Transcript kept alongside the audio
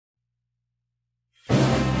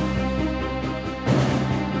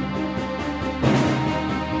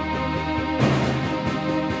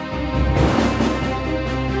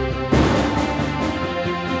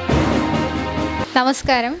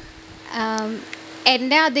നമസ്കാരം.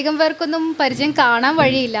 എന്നെ അധികം പേർക്കൊന്നും പരിചയം കാണാൻ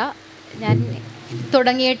വഴിയില്ല. ഞാൻ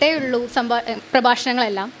തുടങ്ങിയിട്ടേ ഉള്ളൂ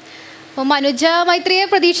പ്രഭാഷണങ്ങളെല്ലാം. അപ്പോൾ മനുജ മൈത്രിയെ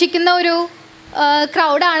പ്രതീക്ഷിക്കുന്ന ഒരു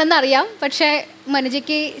ക്രൗഡാണെന്ന് അറിയാം. പക്ഷേ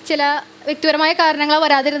മനുജയ്ക്ക് ചില വ്യക്തിപരമായ കാരണങ്ങൾ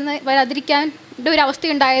വരാതിരിക്കാൻ ഒരു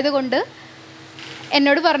അവസ്ഥ ഉണ്ടായതുകൊണ്ട്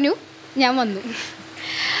എന്നോട് പറഞ്ഞു, ഞാൻ വന്നു.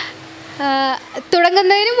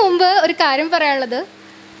 തുടങ്ങുന്നതിന് മുമ്പ് ഒരു കാര്യം പറയാനുള്ളത്,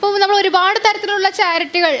 ഇപ്പോൾ നമ്മൾ ഒരുപാട് തരത്തിലുള്ള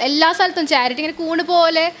ചാരിറ്റികൾ എല്ലാ സ്ഥലത്തും ചാരിറ്റി ഇങ്ങനെ കൂണ്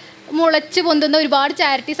പോലെ മുളച്ച് പൊന്തുന്ന ഒരുപാട്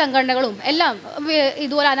ചാരിറ്റി സംഘടനകളും എല്ലാം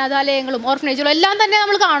ഇതുപോലെ അനാഥാലയങ്ങളും ഓർഫനേജുകളും എല്ലാം തന്നെ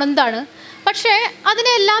നമ്മൾ കാണുന്നതാണ്. പക്ഷേ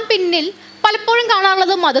അതിനെല്ലാം പിന്നിൽ പലപ്പോഴും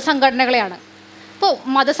കാണാറുള്ളത് മതസംഘടനകളെയാണ്. അപ്പോൾ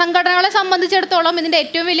മതസംഘടനകളെ സംബന്ധിച്ചിടത്തോളം ഇതിൻ്റെ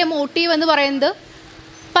ഏറ്റവും വലിയ മോട്ടീവ് എന്ന് പറയുന്നത്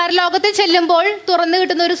പരലോകത്തിൽ ചെല്ലുമ്പോൾ തുറന്നു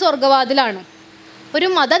കിട്ടുന്ന ഒരു സ്വർഗവാതിലാണ്. ഒരു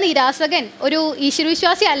മതനിരാസകൻ, ഒരു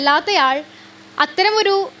ഈശ്വരവിശ്വാസി അല്ലാത്തയാൾ അത്തരം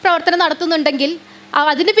ഒരു പ്രവർത്തനം നടത്തുന്നുണ്ടെങ്കിൽ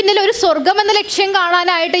അതിന് പിന്നിൽ ഒരു സ്വർഗം എന്ന ലക്ഷ്യം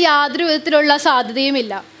കാണാനായിട്ട് യാതൊരു വിധത്തിലുള്ള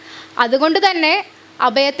സാധ്യതയുമില്ല. അതുകൊണ്ട് തന്നെ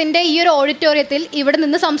അഭയത്തിൻ്റെ ഈ ഒരു ഓഡിറ്റോറിയത്തിൽ ഇവിടെ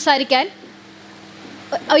നിന്ന് സംസാരിക്കാൻ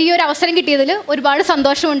ഈ ഒരു അവസരം കിട്ടിയതിൽ ഒരുപാട്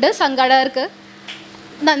സന്തോഷമുണ്ട്. സംഘാടകർക്ക്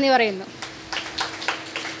നന്ദി പറയുന്നു.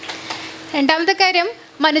 രണ്ടാമത്തെ കാര്യം,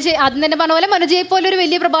 ആദ്യം തന്നെ പറഞ്ഞ പോലെ മനുജയെ പോലെ ഒരു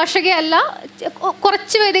വലിയ പ്രഭാഷകയല്ല,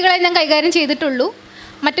 കുറച്ച് വേദികളെ ഞാൻ കൈകാര്യം ചെയ്തിട്ടുള്ളൂ.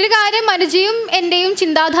 മറ്റൊരു കാര്യം, മനുജയും എൻ്റെയും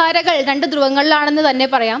ചിന്താധാരകൾ രണ്ട് ധ്രുവങ്ങളിലാണെന്ന് തന്നെ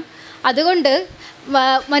പറയാം. അതുകൊണ്ട്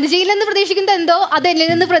മനുജയിൽ നിന്ന് പ്രതീക്ഷിക്കുന്നത് എന്തോ അത് എന്നിൽ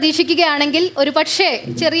നിന്ന് പ്രതീക്ഷിക്കുകയാണെങ്കിൽ ഒരു പക്ഷേ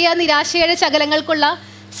ചെറിയ നിരാശയുടെ ശകലങ്ങൾക്കുള്ള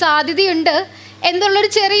സാധ്യതയുണ്ട് എന്നുള്ളൊരു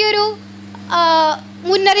ചെറിയൊരു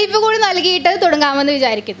മുന്നറിയിപ്പ് കൂടി നൽകിയിട്ട് തുടങ്ങാമെന്ന്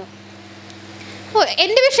വിചാരിക്കുന്നു. അപ്പോൾ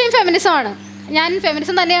എൻ്റെ വിഷയം ഫെമിനിസമാണ്. ഞാൻ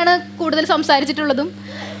ഫെമിനിസം തന്നെയാണ് കൂടുതൽ സംസാരിച്ചിട്ടുള്ളതും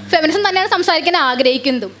ഫെമിനിസം തന്നെയാണ് സംസാരിക്കാൻ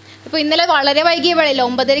ആഗ്രഹിക്കുന്നതും. ഇപ്പോൾ ഇന്നലെ വളരെ വൈകിയ വേളയിൽ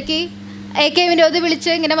 9:30 AK വിനോദ്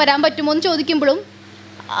വിളിച്ച് ഇങ്ങനെ വരാൻ പറ്റുമോ എന്ന് ചോദിക്കുമ്പോഴും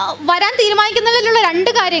വരാൻ തീരുമാനിക്കുന്നതിലുള്ള രണ്ട്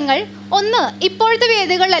കാര്യങ്ങൾ, ഒന്ന്, ഇപ്പോഴത്തെ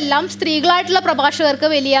വേദികളിലെല്ലാം സ്ത്രീകളായിട്ടുള്ള പ്രഭാഷകർക്ക്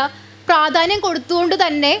വലിയ പ്രാധാന്യം കൊടുത്തുകൊണ്ട്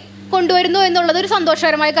തന്നെ കൊണ്ടുവരുന്നു എന്നുള്ളത് ഒരു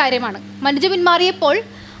സന്തോഷകരമായ കാര്യമാണ്. മനുജ പിന്മാറിയപ്പോൾ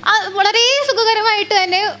വളരെ സുഖകരമായിട്ട്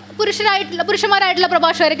തന്നെ പുരുഷന്മാരായിട്ടുള്ള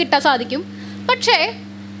പ്രഭാഷകരെ കിട്ടാൻ സാധിക്കും. പക്ഷേ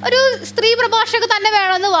ഒരു സ്ത്രീ പ്രഭാഷക തന്നെ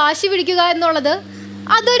വേണമെന്ന് വാശി പിടിക്കുക എന്നുള്ളത്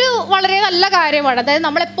അതൊരു വളരെ നല്ല കാര്യമാണ്. അതായത്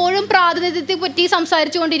നമ്മളെപ്പോഴും പ്രാതിനിധ്യത്തെ പറ്റി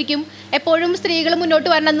സംസാരിച്ചു കൊണ്ടിരിക്കും, എപ്പോഴും സ്ത്രീകൾ മുന്നോട്ട്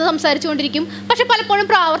വരണമെന്ന് സംസാരിച്ചു കൊണ്ടിരിക്കും, പക്ഷെ പലപ്പോഴും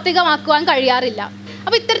പ്രാവർത്തികമാക്കുവാൻ കഴിയാറില്ല.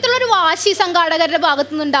 അപ്പോൾ ഇത്തരത്തിലുള്ളൊരു വാശി സംഘാടകരുടെ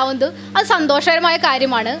ഭാഗത്തു നിന്നുണ്ടാവുന്നത് അത് സന്തോഷകരമായ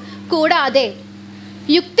കാര്യമാണ്. കൂടാതെ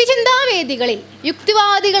യുക്തിചിന്താവേദികളിൽ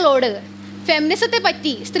യുക്തിവാദികളോട് ഫെമിനിസത്തെ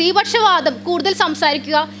പറ്റി, സ്ത്രീപക്ഷവാദം കൂടുതൽ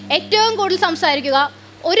സംസാരിക്കുക, ഏറ്റവും കൂടുതൽ സംസാരിക്കുക,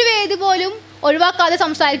 ഒരു വേദി പോലും ഒഴിവാക്കാതെ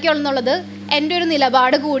സംസാരിക്കുക എന്നുള്ളത് എൻ്റെ ഒരു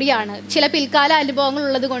നിലപാട് കൂടിയാണ്. ചില പിൽക്കാല അനുഭവങ്ങൾ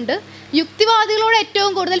ഉള്ളത് കൊണ്ട് യുക്തിവാദികളോട്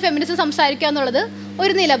ഏറ്റവും കൂടുതൽ ഫെമിനിസം സംസാരിക്കുക എന്നുള്ളത്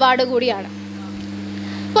ഒരു നിലപാട് കൂടിയാണ്.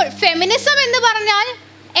 അപ്പോൾ ഫെമിനിസം എന്ന് പറഞ്ഞാൽ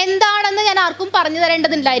എന്താണെന്ന് ഞാൻ ആർക്കും പറഞ്ഞു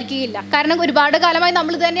തരേണ്ടതുണ്ടായിരിക്കില്ല. കാരണം ഒരുപാട് കാലമായി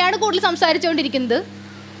നമ്മൾ തന്നെയാണ് കൂടുതൽ സംസാരിച്ചുകൊണ്ടിരിക്കുന്നത്.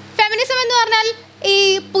 ഫെമിനിസം എന്ന് പറഞ്ഞാൽ ഈ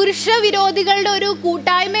പുരുഷ വിരോധികളുടെ ഒരു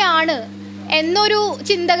കൂട്ടായ്മയാണ് എന്നൊരു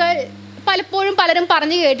ചിന്തകൾ പലപ്പോഴും പലരും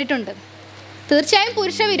പറഞ്ഞു കേട്ടിട്ടുണ്ട്. തീർച്ചയായും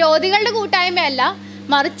പുരുഷ വിരോധികളുടെ കൂട്ടായ്മയല്ല,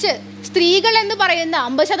 മറിച്ച് സ്ത്രീകൾ എന്ന് പറയുന്ന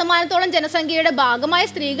 50% ജനസംഖ്യയുടെ ഭാഗമായ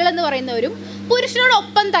സ്ത്രീകൾ എന്ന് പറയുന്നവരും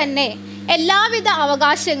പുരുഷനോടൊപ്പം തന്നെ എല്ലാവിധ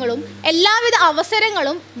അവകാശങ്ങളും എല്ലാവിധ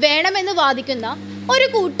അവസരങ്ങളും വേണമെന്ന് വാദിക്കുന്ന ഒരു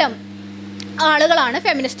കൂട്ടം ആളുകളാണ്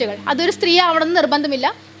ഫെമിനിസ്റ്റുകൾ. അതൊരു സ്ത്രീ ആവണമെന്ന് നിർബന്ധമില്ല,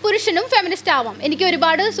 പുരുഷനും ഫെമിനിസ്റ്റ് ആവാം. എനിക്ക്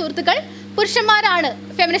ഒരുപാട് സുഹൃത്തുക്കൾ പുരുഷന്മാരാണ്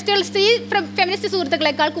ഫെമിനിസ്റ്റുകൾ. സ്ത്രീ ഫെമിനിസ്റ്റ്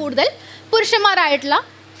സുഹൃത്തുക്കളെക്കാൾ കൂടുതൽ പുരുഷന്മാരായിട്ടുള്ള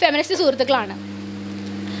ഫെമിനിസ്റ്റ് സുഹൃത്തുക്കളാണ്.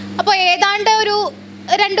 അപ്പോൾ ഏതാണ്ട് ഒരു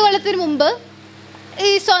 2 കൊല്ലത്തിന് മുമ്പ് ഈ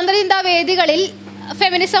സ്വതന്ത്ര ചിന്താ വേദികളിൽ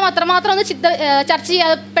ഫെമിനിസം അത്രമാത്രം ഒന്ന് ചർച്ച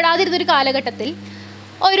ചെയ്യപ്പെടാതിരുന്നൊരു കാലഘട്ടത്തിൽ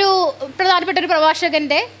ഒരു പ്രധാനപ്പെട്ട ഒരു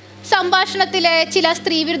പ്രഭാഷകൻ്റെ സംഭാഷണത്തിലെ ചില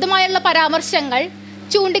സ്ത്രീവിരുദ്ധമായുള്ള പരാമർശങ്ങൾ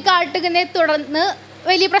ചൂണ്ടിക്കാട്ടുന്നതിനെ തുടർന്ന്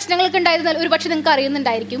വലിയ പ്രശ്നങ്ങളൊക്കെ ഉണ്ടായിരുന്ന ഒരുപക്ഷെ നിങ്ങൾക്ക്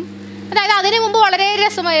അറിയുന്നുണ്ടായിരിക്കും. അതായത് അതിനു മുമ്പ് വളരെ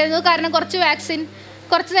രസമായിരുന്നു. കാരണം കുറച്ച് വാക്സിൻ,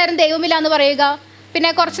 കുറച്ച് നേരം ദൈവമില്ല എന്ന് പറയുക, പിന്നെ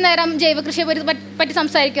കുറച്ച് നേരം ജൈവകൃഷിയെ പറ്റി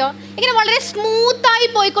സംസാരിക്കുക, ഇങ്ങനെ വളരെ സ്മൂത്തായി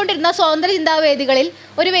പോയിക്കൊണ്ടിരുന്ന സ്വതന്ത്ര ചിന്താവേദികളിൽ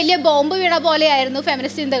ഒരു വലിയ ബോംബ് വീണ പോലെയായിരുന്നു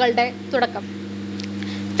ഫെമിനിസ്റ്റ് ചിന്തകളുടെ തുടക്കം.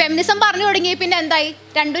 ഫെമിനിസം പറഞ്ഞു തുടങ്ങി പിന്നെ എന്തായി,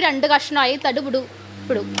 രണ്ട് കഷ്ണമായി തടുപിടു.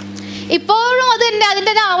 ഇപ്പോഴും അത് തന്നെ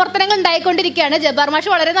അതിൻ്റെ ആവർത്തനങ്ങൾ ഉണ്ടായിക്കൊണ്ടിരിക്കുകയാണ്. ജബ്ബാർ മാഷ്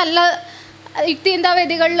വളരെ നല്ല യുക്തി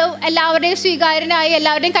ചിന്താവേദികളിലും എല്ലാവരുടെയും സ്വീകാര്യനായി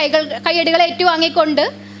എല്ലാവരുടെയും കൈയടികളെ ഏറ്റുവാങ്ങിക്കൊണ്ട്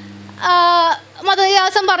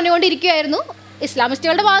മതവികാസം പറഞ്ഞുകൊണ്ടിരിക്കുകയായിരുന്നു.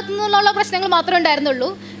 ഇസ്ലാമിസ്റ്റുകളുടെ ഭാഗത്തു നിന്നുള്ള പ്രശ്നങ്ങൾ മാത്രമേ ഉണ്ടായിരുന്നുള്ളൂ.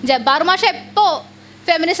 ജബ്ബാർ മാഷ് എപ്പോൾ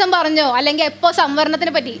ഫെമിനിസം പറഞ്ഞോ അല്ലെങ്കിൽ എപ്പോൾ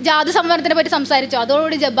സംവരണത്തിനെ പറ്റി, ജാതി സംവരണത്തിനെ പറ്റി സംസാരിച്ചോ,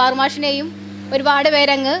 അതോടുകൂടി ജബ്ബാർ മാഷിനെയും ഒരുപാട്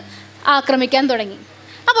പേരങ്ങ് ആക്രമിക്കാൻ തുടങ്ങി.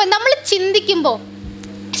 അപ്പോൾ നമ്മൾ ചിന്തിക്കുമ്പോൾ,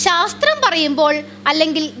 ശാസ്ത്രം പറയുമ്പോൾ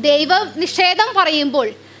അല്ലെങ്കിൽ ദൈവ നിഷേധം പറയുമ്പോൾ,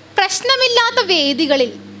 പ്രശ്നമില്ലാത്ത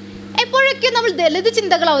വേദികളിൽ എപ്പോഴൊക്കെയോ നമ്മൾ ദളിത്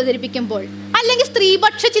ചിന്തകൾ അവതരിപ്പിക്കുമ്പോൾ അല്ലെങ്കിൽ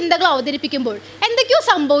സ്ത്രീപക്ഷ ചിന്തകൾ അവതരിപ്പിക്കുമ്പോൾ എന്തൊക്കെയോ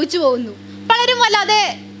സംഭവിച്ചു പോകുന്നു. പലരും വല്ലാതെ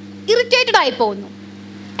ഇറിറ്റേറ്റഡ് ആയി പോകുന്നു.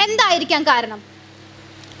 എന്തായിരിക്കാം കാരണം?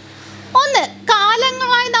 ഒന്ന്,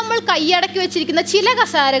 കാലങ്ങളായി നമ്മൾ കൈയടക്കി വെച്ചിരിക്കുന്ന ചില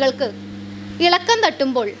കസേരകൾക്ക് ഇളക്കം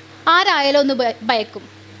തട്ടുമ്പോൾ ആരായാലും ഒന്ന് ഭയക്കും.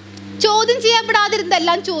 ചോദ്യം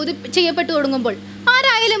ചെയ്യപ്പെടാതിരുന്നെല്ലാം ചോദ്യം ചെയ്യപ്പെട്ടു തുടങ്ങുമ്പോൾ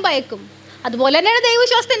ആരായാലും ഭയക്കും. അതുപോലെ തന്നെയാണ്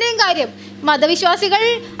ദൈവവിശ്വാസത്തിൻ്റെയും കാര്യം. മതവിശ്വാസികൾ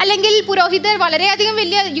അല്ലെങ്കിൽ പുരോഹിതർ വളരെയധികം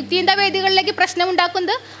വലിയ യുക്തിചിന്താ വേദികളിലേക്ക് പ്രശ്നം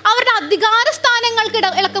ഉണ്ടാക്കുന്നത് അവരുടെ അധികാര സ്ഥാനങ്ങൾക്ക്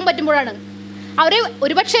ഇളക്കം പറ്റുമ്പോഴാണ്. അവർ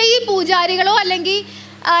ഒരുപക്ഷെ ഈ പൂജാരികളോ അല്ലെങ്കിൽ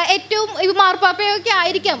ഏറ്റവും മാർപ്പാപ്പയോ ഒക്കെ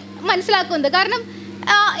ആയിരിക്കാം മനസ്സിലാക്കുന്നത്. കാരണം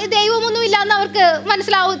ദൈവമൊന്നും ഇല്ലാന്ന് അവർക്ക്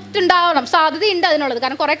മനസ്സിലായിട്ടുണ്ടാവണം, സാധ്യതയുണ്ട് അതിനുള്ളത്.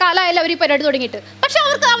 കാരണം കുറേ കാലമായാലും അവർ ഈ പരിപാടി തുടങ്ങിയിട്ട്. പക്ഷെ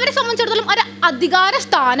അവരെ സംബന്ധിച്ചിടത്തോളം ഒരു അധികാര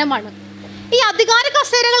സ്ഥാനമാണ്. ഈ അധികാര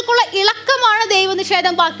കസേരകൾക്കുള്ള ഇളക്കമാണ്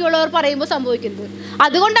ദൈവനിഷേധം ബാക്കിയുള്ളവർ പറയുമ്പോൾ സംഭവിക്കുന്നത്.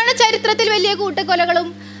 അതുകൊണ്ടാണ് ചരിത്രത്തിൽ വലിയ കൂട്ടക്കൊലകളും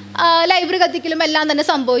ലൈബ്രറി കത്തിക്കലും എല്ലാം തന്നെ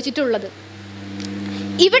സംഭവിച്ചിട്ടുള്ളത്.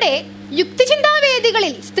 ഇവിടെ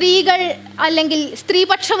യുക്തിചിന്താവേദികളിൽ സ്ത്രീകൾ അല്ലെങ്കിൽ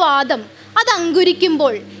സ്ത്രീപക്ഷവാദം അത്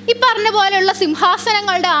അങ്കുരിക്കുമ്പോൾ ഈ പറഞ്ഞ പോലെയുള്ള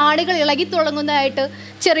സിംഹാസനങ്ങളുടെ ആണികൾ ഇളകി തുടങ്ങുന്നതായിട്ട്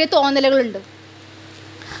ചെറിയ തോന്നലുകളുണ്ട്.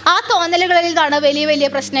 ആ തോന്നലുകളിൽ നിന്നാണ് വലിയ വലിയ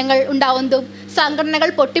പ്രശ്നങ്ങൾ ഉണ്ടാവുന്നതും സംഘടനകൾ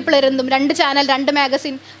പൊട്ടിപ്പിളരുന്നതും 2 ചാനൽ 2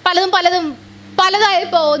 മാഗസിൻ പലതായി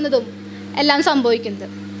പോകുന്നതും എല്ലാം സംഭവിക്കുന്നത്.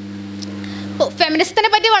 ഫെമിനിസത്തിനെ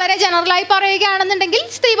പറ്റി വളരെ ജനറലായി പറയുകയാണെന്നുണ്ടെങ്കിൽ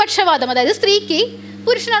സ്ത്രീപക്ഷവാദം, അതായത് സ്ത്രീക്ക്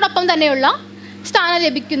പുരുഷനോടൊപ്പം തന്നെയുള്ള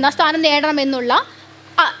സ്ഥാനം നേടണമെന്നുള്ള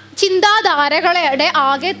ചിന്താധാരകളുടെ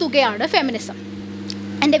ആകെ തുകയാണ് ഫെമിനിസം.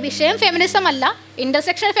 എൻ്റെ വിഷയം ഫെമിനിസം അല്ല,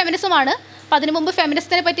 ഇൻ്റർസെക്ഷണൽ ഫെമിനിസമാണ്. അപ്പം അതിനു മുമ്പ്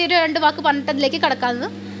ഫെമിനിസത്തിനെ പറ്റി ഒരു 2 വാക്ക് പറഞ്ഞിട്ട് അതിലേക്ക് കടക്കാമെന്ന്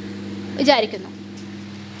വിചാരിക്കുന്നു.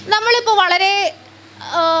 നമ്മളിപ്പോൾ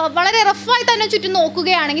വളരെ റഫായി തന്നെ ചുറ്റും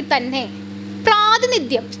നോക്കുകയാണെങ്കിൽ തന്നെ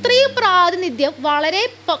സ്ത്രീ പ്രാതിനിധ്യം വളരെ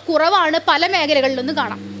കുറവാണ് പല മേഖലകളിലൊന്നും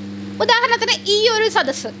കാണാം. ഉദാഹരണത്തിന് ഈ ഒരു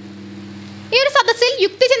സദസ്സിൽ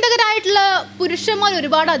യുക്തിചിന്തകരായിട്ടുള്ള പുരുഷന്മാർ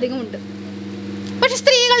ഒരുപാട് അധികമുണ്ട്. പക്ഷെ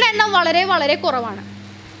സ്ത്രീകളുടെ എണ്ണം വളരെ വളരെ കുറവാണ്.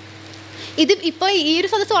 ഇപ്പോൾ ഈ ഒരു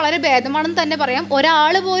സദസ്സ് വളരെ ഭേദമാണെന്ന് തന്നെ പറയാം.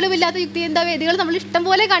 ഒരാൾ പോലും ഇല്ലാത്ത യുക്തിചിന്താ വേദികൾ നമ്മൾ ഇഷ്ടം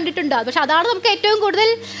പോലെ കണ്ടിട്ടുണ്ട്. പക്ഷെ അതാണ് നമുക്ക് ഏറ്റവും കൂടുതൽ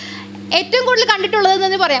കണ്ടിട്ടുള്ളതെന്ന്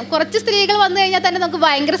തന്നെ പറയാം. കുറച്ച് സ്ത്രീകൾ വന്നു കഴിഞ്ഞാൽ തന്നെ നമുക്ക്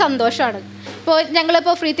ഭയങ്കര സന്തോഷമാണ്. ഇപ്പോൾ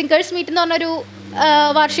ഞങ്ങളിപ്പോൾ ഫ്രീതിങ്കേഴ്സ് മീറ്റ് എന്ന് പറഞ്ഞൊരു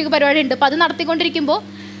വാർഷിക പരിപാടി ഉണ്ട്. അപ്പോൾ അത് നടത്തിക്കൊണ്ടിരിക്കുമ്പോൾ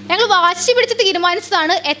ഞങ്ങൾ വാശി പിടിച്ച്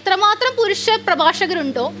തീരുമാനിച്ചതാണ്, എത്രമാത്രം പുരുഷ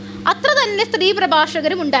പ്രഭാഷകരുണ്ടോ അത്ര തന്നെ സ്ത്രീ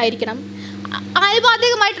പ്രഭാഷകരും ഉണ്ടായിരിക്കണം.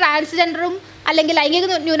 ആനുപാതികമായി ട്രാൻസ്ജെൻഡറും അല്ലെങ്കിൽ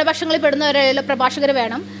ലൈംഗിക ന്യൂനപക്ഷങ്ങളിൽ പെടുന്നവരുള്ള പ്രഭാഷകർ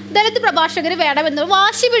വേണം, ദളിത് പ്രഭാഷകർ വേണമെന്ന്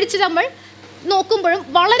വാശി പിടിച്ച് നമ്മൾ നോക്കുമ്പോഴും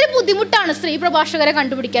വളരെ ബുദ്ധിമുട്ടാണ് സ്ത്രീ പ്രഭാഷകരെ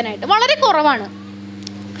കണ്ടുപിടിക്കാനായിട്ട്, വളരെ കുറവാണ്.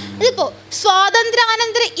 ഇതിപ്പോൾ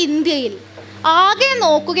സ്വാതന്ത്ര്യാനന്തര ഇന്ത്യയിൽ ആകെ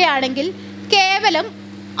നോക്കുകയാണെങ്കിൽ കേവലം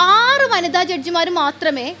 6 വനിതാ ജഡ്ജിമാർ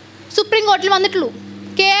മാത്രമേ സുപ്രീം കോടതിയിൽ വന്നിട്ടുള്ളൂ.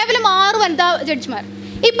 കേവലം 6 വനിതാ ജഡ്ജിമാർ.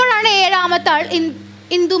 ഇപ്പോഴാണ് 7ാമത്തെ ആൾ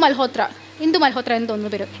ഇന്ദു മൽഹോത്ര എന്ന് തോന്നുന്ന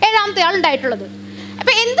പേര് 7ാമത്തെ ആൾ ഉണ്ടായിട്ടുള്ളത്.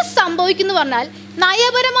 അപ്പം എന്ത് സംഭവിക്കുന്നു പറഞ്ഞാൽ,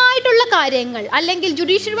 നയപരമായിട്ടുള്ള കാര്യങ്ങൾ അല്ലെങ്കിൽ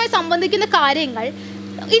ജുഡീഷ്യറുമായി സംബന്ധിക്കുന്ന കാര്യങ്ങൾ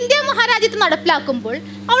ഇന്ത്യ മഹാരാജ്യത്ത് നടപ്പിലാക്കുമ്പോൾ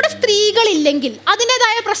അവിടെ സ്ത്രീകളില്ലെങ്കിൽ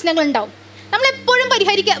അതിൻ്റെതായ പ്രശ്നങ്ങൾ ഉണ്ടാവും. നമ്മളെപ്പോഴും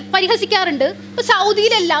പരിഹസിക്കാറുണ്ട്. ഇപ്പോൾ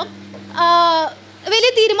സൗദിയിലെല്ലാം വലിയ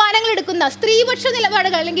തീരുമാനങ്ങൾ എടുക്കുന്ന സ്ത്രീപക്ഷ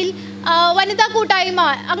നിലപാടുകൾ അല്ലെങ്കിൽ വനിതാ കൂട്ടായ്മ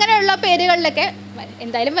അങ്ങനെയുള്ള പേരുകളിലൊക്കെ,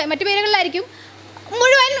 എന്തായാലും മറ്റു പേരുകളിലായിരിക്കും,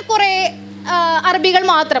 മുഴുവൻ കുറേ അറബികൾ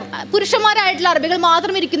മാത്രം, പുരുഷന്മാരായിട്ടുള്ള അറബികൾ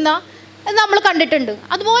മാത്രം ഇരിക്കുന്ന നമ്മൾ കണ്ടിട്ടുണ്ട്.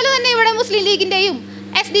 അതുപോലെ തന്നെ ഇവിടെ മുസ്ലിം ലീഗിൻ്റെയും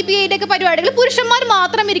SDPIയുടെ ഒക്കെ പരിപാടികൾ പുരുഷന്മാർ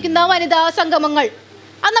മാത്രം ഇരിക്കുന്ന വനിതാ സംഗമങ്ങൾ,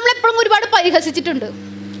 അത് നമ്മളെപ്പോഴും ഒരുപാട് പരിഹസിച്ചിട്ടുണ്ട്.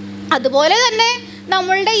 അതുപോലെ തന്നെ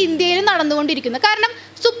നമ്മളുടെ ഇന്ത്യയിൽ നടന്നുകൊണ്ടിരിക്കുന്നു. കാരണം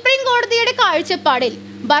സുപ്രീം കോടതിയുടെ കാഴ്ചപ്പാടിൽ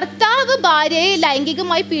ഭർത്താവ് ഭാര്യയെ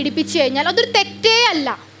ലൈംഗികമായി പീഡിപ്പിച്ചു കഴിഞ്ഞാൽ അതൊരു തെറ്റേ അല്ല.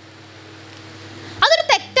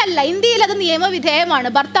 ഇന്ത്യയിൽ അത് നിയമവിധേയമാണ്.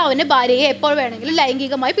 ഭർത്താവിന് ഭാര്യയെ എപ്പോൾ വേണമെങ്കിലും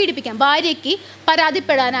ലൈംഗികമായി പീഡിപ്പിക്കാം. ഭാര്യയ്ക്ക്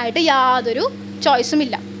പരാതിപ്പെടാനായിട്ട് യാതൊരു ചോയ്സും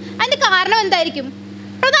ഇല്ല. അതിൻ്റെ കാരണം എന്തായിരിക്കും?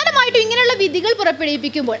 പ്രധാനമായിട്ടും ഇങ്ങനെയുള്ള വിധികൾ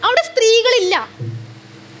പുറപ്പെടുവിപ്പിക്കുമ്പോൾ അവിടെ സ്ത്രീകളില്ല.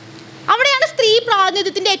 അവിടെയാണ് സ്ത്രീ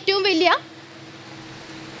പ്രാതിനിധ്യത്തിൻ്റെ ഏറ്റവും വലിയ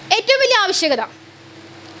ആവശ്യകത.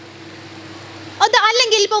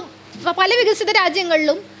 അല്ലെങ്കിൽ ഇപ്പോൾ പല വികസിത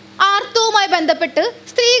രാജ്യങ്ങളിലും ആർത്തവുമായി ബന്ധപ്പെട്ട്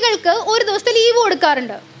സ്ത്രീകൾക്ക് ഒരു ദിവസത്തെ ലീവ്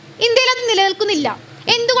കൊടുക്കാറുണ്ട്. ഇന്ത്യയിൽ അത് നിലനിൽക്കുന്നില്ല.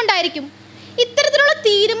 എന്തുകൊണ്ടായിരിക്കും? ഇത്തരത്തിലുള്ള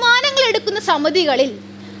തീരുമാനങ്ങൾ എടുക്കുന്ന സമിതികളിൽ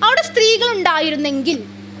അവിടെ സ്ത്രീകൾ ഉണ്ടായിരുന്നെങ്കിൽ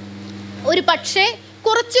ഒരു പക്ഷേ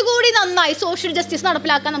കുറച്ചുകൂടി നന്നായി സോഷ്യൽ ജസ്റ്റിസ്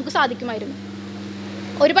നടപ്പിലാക്കാൻ നമുക്ക് സാധിക്കുമായിരുന്നു.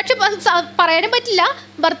 ഒരു പക്ഷെ പറയാനും പറ്റില്ല,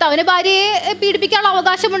 ഭർത്താവിന് ഭാര്യയെ പീഡിപ്പിക്കാനുള്ള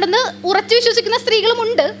അവകാശമുണ്ടെന്ന് ഉറച്ചു വിശ്വസിക്കുന്ന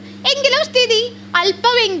സ്ത്രീകളുമുണ്ട്. എങ്കിലും സ്ഥിതി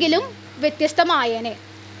അല്പമെങ്കിലും വ്യത്യസ്തമായേനെ.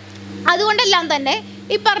 അതുകൊണ്ടെല്ലാം തന്നെ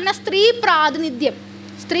ഈ പറഞ്ഞ സ്ത്രീ പ്രാതിനിധ്യം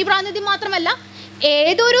മാത്രമല്ല,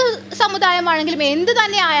 ഏതൊരു സമുദായമാണെങ്കിലും എന്ത്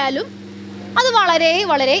തന്നെ ആയാലും അത് വളരെ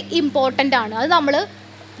വളരെ ഇമ്പോർട്ടൻ്റ് ആണ്. അത് നമ്മൾ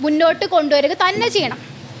മുന്നോട്ട് കൊണ്ടുവരിക തന്നെ ചെയ്യണം.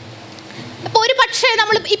 അപ്പോൾ ഒരു പക്ഷേ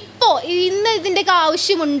നമ്മൾ ഇന്ന് ഇതിൻ്റെയൊക്കെ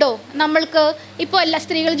ആവശ്യമുണ്ടോ? നമ്മൾക്ക് ഇപ്പോൾ എല്ലാ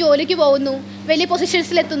സ്ത്രീകൾ ജോലിക്ക് പോകുന്നു, വലിയ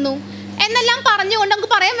പൊസിഷൻസിലെത്തുന്നു, എന്നെല്ലാം പറഞ്ഞുകൊണ്ട്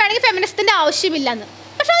നമുക്ക് പറയാൻ വേണമെങ്കിൽ ഫെമിനിസത്തിൻ്റെ ആവശ്യമില്ലെന്ന്.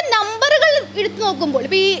 പക്ഷെ ആ നമ്പറുകൾ എടുത്ത് നോക്കുമ്പോൾ,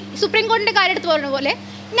 ഇപ്പോൾ ഈ സുപ്രീം കോടതിൻ്റെ കാര്യം എടുത്ത് പറഞ്ഞ പോലെ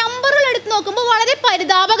നമ്പറുകൾ എടുത്ത് നോക്കുമ്പോൾ വളരെ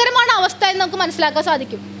പരിതാപകരമാണ് അവസ്ഥ എന്ന് നമുക്ക് മനസ്സിലാക്കാൻ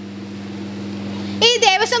സാധിക്കും. ഈ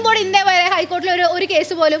ദേവസ്വം ബോർഡ് ഇന്നേ വരെ ഹൈക്കോടതിയിൽ ഒരു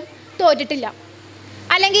കേസ് പോലും തോറ്റിട്ടില്ല.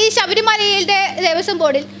 അല്ലെങ്കിൽ ശബരിമലയുടെ ദേവസ്വം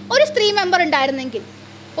ബോർഡിൽ ഒരു സ്ത്രീ മെമ്പർ ഉണ്ടായിരുന്നെങ്കിൽ,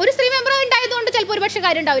 ഒരു സ്ത്രീ മെമ്പർ ഉണ്ടായതുകൊണ്ട് ചിലപ്പോൾ ഒരു പക്ഷേ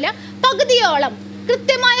കാര്യം ഉണ്ടാവില്ല, പകുതിയോളം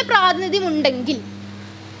കൃത്യമായ പ്രാതിനിധ്യം ഉണ്ടെങ്കിൽ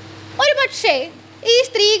ഒരു പക്ഷേ ഈ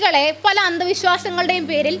സ്ത്രീകളെ പല അന്ധവിശ്വാസങ്ങളുടെയും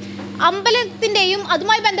പേരിൽ അമ്പലത്തിൻ്റെയും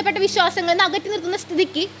അതുമായി ബന്ധപ്പെട്ട വിശ്വാസങ്ങളിൽ നിന്ന് അകറ്റി നിർത്തുന്ന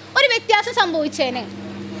സ്ഥിതിക്ക് ഒരു വ്യത്യാസം സംഭവിച്ചേനെ.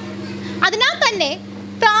 അതിനാൽ തന്നെ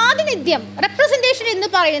പ്രാതിനിധ്യം, റെപ്രസെൻറ്റേഷൻ എന്ന്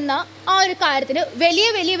പറയുന്ന ആ ഒരു കാര്യത്തിന് വലിയ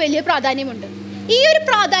വലിയ വലിയ പ്രാധാന്യമുണ്ട്. ഈ ഒരു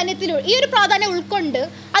പ്രാധാന്യം ഉൾക്കൊണ്ട്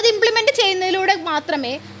അത് ഇംപ്ലിമെൻറ്റ് ചെയ്യുന്നതിലൂടെ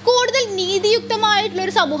മാത്രമേ കൂടുതൽ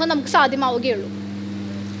നീതിയുക്തമായിട്ടുള്ളൊരു സമൂഹം നമുക്ക് സാധ്യമാവുകയുള്ളൂ.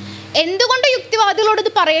 എന്തുകൊണ്ട് യുക്തിവാദികളോട്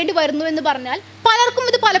ഇത് പറയേണ്ടി വരുന്നു എന്ന് പറഞ്ഞാൽ പലർക്കും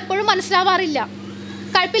ഇത് പലപ്പോഴും മനസ്സിലാവാറില്ല.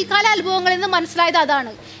 പിൽക്കാല അനുഭവങ്ങളിൽ നിന്ന് മനസ്സിലായത്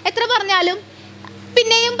അതാണ്. എത്ര പറഞ്ഞാലും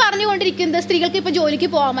പിന്നെയും പറഞ്ഞുകൊണ്ടിരിക്കുന്നത് സ്ത്രീകൾക്ക് ഇപ്പോൾ ജോലിക്ക്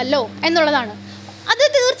പോകാമല്ലോ എന്നുള്ളതാണ്. അത്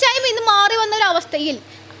തീർച്ചയായും ഇന്ന് മാറി വന്നൊരു അവസ്ഥയിൽ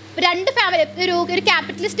ഒരു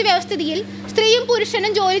ക്യാപിറ്റലിസ്റ്റ് വ്യവസ്ഥിതിയിൽ സ്ത്രീയും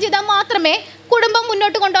പുരുഷനും ജോലി ചെയ്താൽ മാത്രമേ കുടുംബം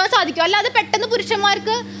മുന്നോട്ട് കൊണ്ടുപോകാൻ സാധിക്കൂ. അല്ലാതെ പെട്ടെന്ന്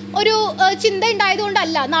പുരുഷന്മാർക്ക് ഒരു ചിന്ത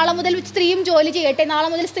ഉണ്ടായതുകൊണ്ടല്ല നാളെ മുതൽ സ്ത്രീയും ജോലി ചെയ്യട്ടെ, നാളെ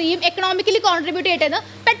മുതൽ സ്ത്രീയും എക്കണോമിക്കലി കോൺട്രിബ്യൂട്ട് ചെയ്യട്ടെ എന്ന്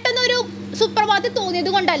പെട്ടെന്നൊരു സുപ്രഭാതത്തിൽ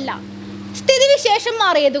തോന്നിയത് കൊണ്ടല്ല, സ്ഥിതിവിശേഷം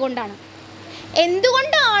മാറിയത് കൊണ്ടാണ്.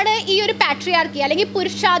 എന്തുകൊണ്ടാണ് ഈ ഒരു പാട്രിയാർക്കി അല്ലെങ്കിൽ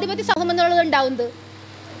പുരുഷാധിപത്യ സമൂഹം എന്നുള്ളത് ഉണ്ടാവുന്നത്?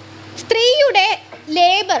 സ്ത്രീയുടെ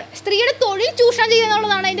ലേബർ, സ്ത്രീയുടെ തൊഴിൽ ചൂഷണം ചെയ്യുക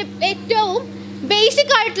എന്നുള്ളതാണ് അതിൻ്റെ ഏറ്റവും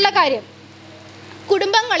ബേസിക് ആയിട്ടുള്ള കാര്യം.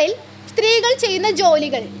 കുടുംബങ്ങളിൽ സ്ത്രീകൾ ചെയ്യുന്ന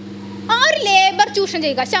ജോലികൾ, ആ ഒരു ലേബർ ചൂഷണം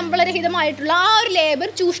ചെയ്യുക, ശമ്പളരഹിതമായിട്ടുള്ള ആ ഒരു ലേബർ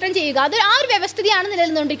ചൂഷണം ചെയ്യുക, അത് ആ ഒരു വ്യവസ്ഥിതിയാണ്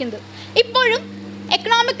നിലനിന്നുകൊണ്ടിരിക്കുന്നത്. ഇപ്പോഴും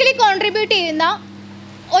എക്കണോമിക്കലി കോൺട്രിബ്യൂട്ട് ചെയ്യുന്ന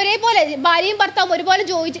ഒരേപോലെ ഭാര്യയും ഭർത്താവും ഒരുപോലെ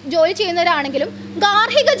ജോലി ചെയ്യുന്നവരാണെങ്കിലും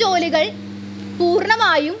ഗാർഹിക ജോലികൾ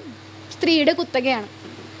പൂർണ്ണമായും സ്ത്രീയുടെ കുത്തകയാണ്.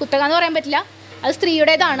 കുത്തക എന്ന് പറയാൻ പറ്റില്ല, അത്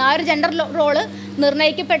സ്ത്രീയുടേതാണ്. ആ ഒരു ജെൻഡർ റോള്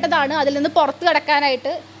നിർണ്ണയിക്കപ്പെട്ടതാണ്. അതിൽ നിന്ന് പുറത്ത്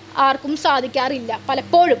കടക്കാനായിട്ട് ആർക്കും സാധിക്കാറില്ല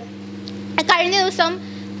പലപ്പോഴും. കഴിഞ്ഞ ദിവസം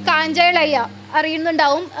കാഞ്ചയിലയ്യ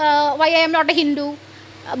അറിയുന്നുണ്ടാവും, Y I am not A Hindu,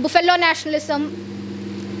 ബുഫല്ലോ nationalism,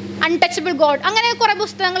 untouchable God, അങ്ങനെ കുറേ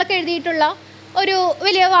പുസ്തകങ്ങളൊക്കെ എഴുതിയിട്ടുള്ള ഒരു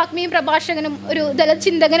വലിയ വാഗ്മിയും പ്രഭാഷകനും ഒരു ദളിത്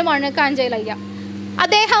ചിന്തകനുമാണ് കാഞ്ചയിലയ്യ.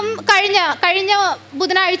 അദ്ദേഹം കഴിഞ്ഞ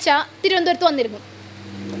ബുധനാഴ്ച തിരുവനന്തപുരത്ത് വന്നിരുന്നു.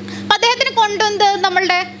 അപ്പം അദ്ദേഹത്തിന് കൊണ്ടുവന്നത്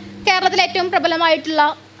നമ്മളുടെ കേരളത്തിലെ ഏറ്റവും പ്രബലമായിട്ടുള്ള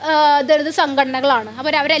ദളിത് സംഘടനകളാണ്.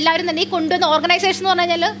 അപ്പോൾ അവരെല്ലാവരും തന്നെ ഈ കൊണ്ടുവന്ന ഓർഗനൈസേഷൻ എന്ന് പറഞ്ഞു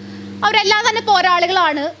കഴിഞ്ഞാൽ അവരെല്ലാം തന്നെ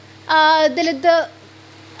പോരാളികളാണ്. ദളിത്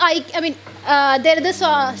ദളിത്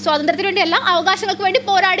സ്വാതന്ത്ര്യത്തിന് വേണ്ടിയല്ല, അവകാശങ്ങൾക്ക് വേണ്ടി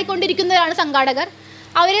പോരാടിക്കൊണ്ടിരിക്കുന്നവരാണ് സംഘാടകർ.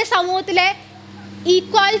 അവർ സമൂഹത്തിലെ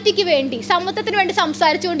ഈക്വാലിറ്റിക്ക് വേണ്ടി, സമത്വത്തിന് വേണ്ടി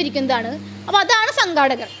സംസാരിച്ചുകൊണ്ടിരിക്കുന്നതാണ്. അപ്പോൾ അതാണ്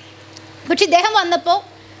സംഘാടകർ. പക്ഷെ ഇദ്ദേഹം വന്നപ്പോൾ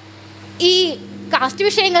ഈ കാസ്റ്റ്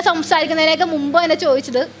വിഷയങ്ങൾ സംസാരിക്കുന്നതിനൊക്കെ മുമ്പ് തന്നെ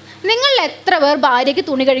ചോദിച്ചത്, നിങ്ങൾ എത്ര പേർ ഭാര്യയ്ക്ക്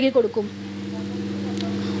തുണി കഴുകി കൊടുക്കും?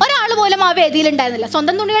 ഒരാൾ പോലും ആ വേദിയിലുണ്ടായിരുന്നില്ല.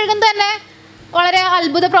 സ്വന്തം തുണി കഴുകുന്നത് തന്നെ വളരെ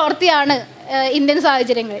അത്ഭുത പ്രവൃത്തിയാണ് ഇന്ത്യൻ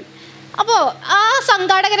സാഹചര്യങ്ങളിൽ. അപ്പോൾ ആ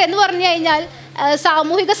സംഘാടകർ എന്ന് പറഞ്ഞു കഴിഞ്ഞാൽ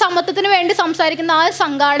സാമൂഹിക സമത്വത്തിന് വേണ്ടി സംസാരിക്കുന്ന ആ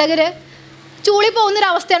സംഘാടകർ ചൂളി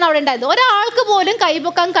പോകുന്നൊരവസ്ഥയാണ് അവിടെ ഉണ്ടായത്. ഒരാൾക്ക് പോലും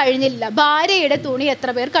കൈപൊക്കാൻ കഴിഞ്ഞില്ല ഭാര്യയുടെ തുണി എത്ര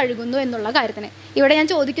പേർ കഴുകുന്നു എന്നുള്ള കാര്യത്തിന്. ഇവിടെ ഞാൻ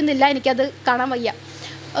ചോദിക്കുന്നില്ല, എനിക്കത് കാണാൻ വയ്യ.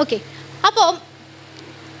 ഓക്കെ, അപ്പോൾ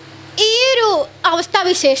ഈ ഒരു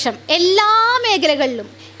അവസ്ഥാവിശേഷം എല്ലാ മേഖലകളിലും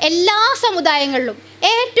എല്ലാ സമുദായങ്ങളിലും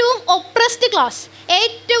ഏറ്റവും ഒപ്രസ്ഡ് ക്ലാസ്,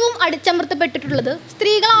 ഏറ്റവും അടിച്ചമർത്തപ്പെട്ടിട്ടുള്ളത്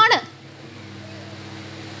സ്ത്രീകളാണ്.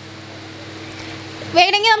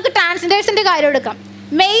 വേണമെങ്കിൽ നമുക്ക് ട്രാൻസ്ജെൻഡേഴ്സിൻ്റെ കാര്യം എടുക്കാം.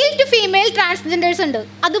 മെയിൽ ടു ഫീമെയിൽ ട്രാൻസ്ജെൻഡേഴ്സ് ഉണ്ട്,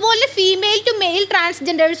 അതുപോലെ ഫീമെയിൽ ടു മെയിൽ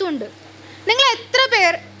ട്രാൻസ്ജെൻഡേഴ്സും ഉണ്ട്. നിങ്ങൾ എത്ര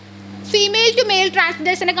പേർ ഫീമെയിൽ ടു മെയിൽ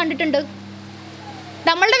ട്രാൻസ്ജെൻഡേഴ്സിനെ കണ്ടിട്ടുണ്ട്?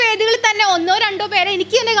 നമ്മളുടെ വേദികളിൽ തന്നെ 1-2 പേരെ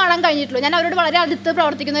എനിക്ക് തന്നെ കാണാൻ കഴിഞ്ഞിട്ടുള്ളൂ. ഞാൻ അവരോട് വളരെ അടുത്ത്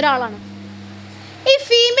പ്രവർത്തിക്കുന്ന ഒരാളാണ്. ഈ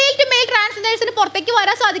ഫീമെയിൽ ടു മെയിൽ ട്രാൻസ്ജെൻഡേഴ്സിന് പുറത്തേക്ക്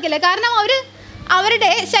വരാൻ സാധിക്കില്ല. കാരണം അവരുടെ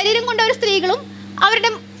ശരീരം കൊണ്ട് അവർ സ്ത്രീകളും അവരുടെ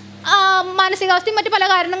മാനസികാവസ്ഥയും മറ്റു പല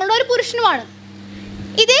കാരണങ്ങളും ഒരു പുരുഷനുമാണ്.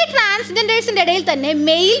 ഇതേ ട്രാൻസ്ജെൻഡേഴ്സിൻ്റെ ഇടയിൽ തന്നെ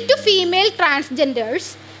mail to female transgenders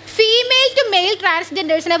female to mail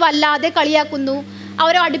ട്രാൻസ്ജെൻഡേഴ്സിനെ വല്ലാതെ കളിയാക്കുന്നു,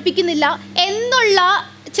 അവരെ അടുപ്പിക്കുന്നില്ല എന്നുള്ള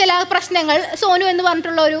ചില പ്രശ്നങ്ങൾ സോനു എന്ന്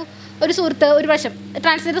പറഞ്ഞിട്ടുള്ള ഒരു സുഹൃത്ത്, ഒരു പ്രാവശ്യം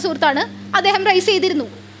ട്രാൻസ്ജെൻഡർ സുഹൃത്താണ്, അദ്ദേഹം റൈസ് ചെയ്തിരുന്നു.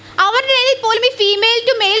 അവരുടെ ഇടയിൽ പോലും ഈ ഫീമെയിൽ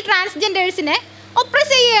ടു മെയിൽ ട്രാൻസ്ജെൻഡേഴ്സിനെ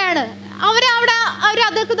ഒപ്രസ് ചെയ്യുകയാണ്. അവർ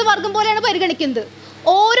അധികൃത വർഗം പോലെയാണ് പരിഗണിക്കുന്നത്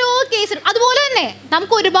ഓരോ കേസിലും. അതുപോലെ തന്നെ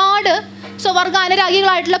നമുക്ക് ഒരുപാട്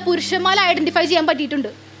സ്വവർഗാനുരാഗികളായിട്ടുള്ള പുരുഷന്മാരെ ഐഡൻറ്റിഫൈ ചെയ്യാൻ പറ്റിയിട്ടുണ്ട്.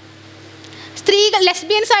 സ്ത്രീകൾ,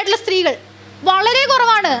 ലെസ്ബിയൻസ് ആയിട്ടുള്ള സ്ത്രീകൾ വളരെ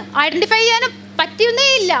കുറവാണ്, ഐഡൻറ്റിഫൈ ചെയ്യാൻ പറ്റുന്നേ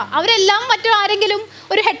ഇല്ല. അവരെല്ലാം ആരെങ്കിലും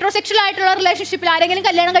ഒരു ഹെറ്ററോസെക്ഷൽ ആയിട്ടുള്ള റിലേഷൻഷിപ്പിൽ ആരെങ്കിലും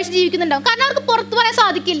കല്യാണം കഴിച്ച് ജീവിക്കുന്നുണ്ടാവും. കാരണം അവർക്ക് പുറത്തു പറയാൻ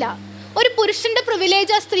സാധിക്കില്ല. ഒരു പുരുഷൻ്റെ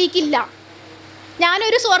പ്രിവിലേജ് ആ സ്ത്രീക്കില്ല.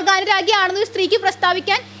 ഞാനൊരു സ്വർഗാനുരാഗിയാണെന്ന് ഒരു സ്ത്രീക്ക്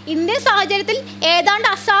പ്രസ്താവിക്കാൻ ഇന്ത്യൻ സാഹചര്യത്തിൽ ഏതാണ്ട്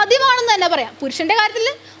അസാധ്യമാണെന്ന് തന്നെ പറയാം. പുരുഷൻ്റെ കാര്യത്തിൽ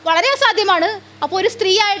വളരെ അസാധ്യമാണ്. അപ്പോൾ ഒരു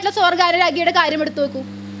സ്ത്രീ ആയിട്ടുള്ള സ്വർഗാനുരാഗിയുടെ കാര്യം എടുത്തു നോക്കൂ.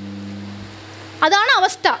 അതാണ്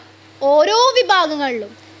അവസ്ഥ. ഓരോ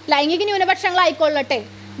വിഭാഗങ്ങളിലും ലൈംഗിക ന്യൂനപക്ഷങ്ങളായിക്കൊള്ളട്ടെ,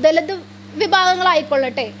 ദളിത്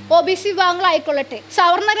വിഭാഗങ്ങളായിക്കൊള്ളട്ടെ, OBC വിഭാഗങ്ങളായിക്കൊള്ളട്ടെ,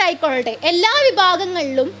 സവർണരായിക്കൊള്ളട്ടെ, എല്ലാ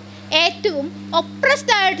വിഭാഗങ്ങളിലും ഏറ്റവും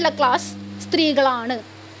ഒപ്രസ്ഡ് ആയിട്ടുള്ള ക്ലാസ് സ്ത്രീകളാണ്.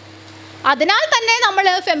 അതിനാൽ തന്നെ നമ്മൾ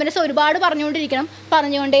ഫെമിനിസം ഒരുപാട് പറഞ്ഞുകൊണ്ടേയിരിക്കണം.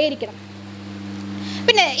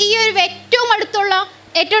 പിന്നെ ഈ ഒരു ഏറ്റവും അടുത്ത്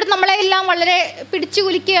നമ്മളെ എല്ലാം വളരെ പിടിച്ചു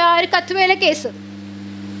കുലുക്കിയ ആ ഒരു കത്വേല കേസ്,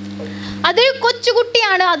 അതൊരു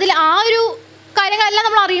കൊച്ചുകുട്ടിയാണ്. അതിൽ ആ ഒരു കാര്യങ്ങളെല്ലാം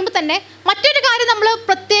നമ്മൾ അറിയുമ്പോൾ തന്നെ മറ്റൊരു കാര്യം നമ്മൾ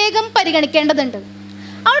പ്രത്യേകം പരിഗണിക്കേണ്ടതുണ്ട്.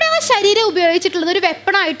 അവിടെ ആ ശരീരം ഉപയോഗിച്ചിട്ടുള്ളത് ഒരു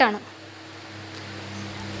വെപ്പണായിട്ടാണ്,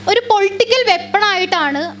 ഒരു പൊളിറ്റിക്കൽ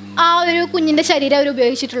വെപ്പണായിട്ടാണ് ആ ഒരു കുഞ്ഞിൻ്റെ ശരീരം അവർ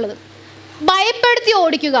ഉപയോഗിച്ചിട്ടുള്ളത്. ഭയപ്പെടുത്തി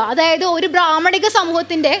ഓടിക്കുക, അതായത് ഒരു ബ്രാഹ്മണിക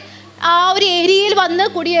സമൂഹത്തിൻ്റെ ആ ഒരു ഏരിയയിൽ വന്ന്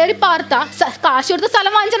കുടിയേറി പാർത്ത, കാശ് കൊടുത്ത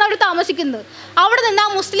സ്ഥലം വാങ്ങിച്ചാണ് അവർ താമസിക്കുന്നത്. അവിടെ നിന്ന് ആ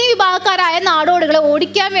മുസ്ലിം വിഭാഗക്കാരായ നാടോടികളെ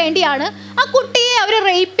ഓടിക്കാൻ വേണ്ടിയാണ് ആ കുട്ടിയെ അവർ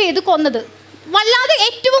റേപ്പ് ചെയ്ത് കൊന്നത്. വല്ലാതെ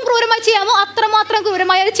ഏറ്റവും ക്രൂരമായി ചെയ്യാമോ അത്രമാത്രം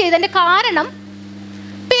ക്രൂരമായി അത് ചെയ്തതിൻ്റെ കാരണം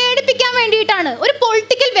പേടിപ്പിക്കാൻ വേണ്ടിയിട്ടാണ്. ഒരു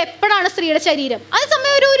പൊളിറ്റിക്കൽ വെപ്പണാണ് സ്ത്രീയുടെ ശരീരം.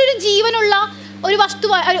 അതേസമയം ഒരു ജീവനുള്ള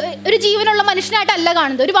ഒരു ജീവനുള്ള മനുഷ്യനായിട്ടല്ല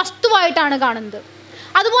കാണുന്നത്, ഒരു വസ്തുവായിട്ടാണ് കാണുന്നത്.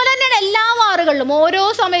 അതുപോലെ തന്നെയാണ് എല്ലാ വാറുകളിലും. ഓരോ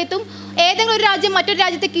സമയത്തും ഏതെങ്കിലും ഒരു രാജ്യം മറ്റൊരു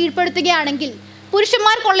രാജ്യത്തെ കീഴ്പ്പെടുത്തുകയാണെങ്കിൽ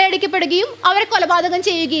പുരുഷന്മാർ കൊള്ളയടിക്കപ്പെടുകയും അവരെ കൊലപാതകം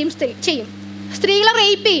ചെയ്യുകയും ചെയ്യും, സ്ത്രീകളെ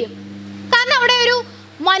റേപ്പ് ചെയ്യും. കാരണം അവിടെ ഒരു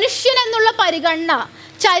മനുഷ്യൻ എന്നുള്ള പരിഗണന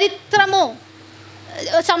ചരിത്രമോ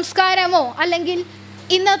സംസ്കാരമോ അല്ലെങ്കിൽ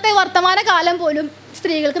ഇന്നത്തെ വർത്തമാന കാലം പോലും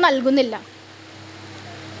സ്ത്രീകൾക്ക് നൽകുന്നില്ല.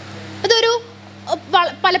 അതൊരു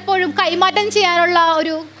പലപ്പോഴും കൈമാറ്റം ചെയ്യാനുള്ള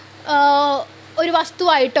ഒരു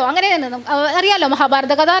വസ്തുവായിട്ടോ അങ്ങനെ അറിയാലോ,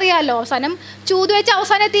 മഹാഭാരത കഥ അറിയാലോ. അവസാനം ചൂത് വെച്ച്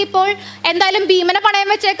അവസാനം എത്തിയപ്പോൾ എന്തായാലും ഭീമനെ പണയം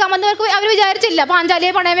വെച്ചേക്കാമെന്ന് അവർ വിചാരിച്ചില്ല,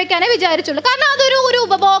 പാഞ്ചാലിയെ പണയം വെക്കാനേ വിചാരിച്ചുള്ളൂ. കാരണം അതൊരു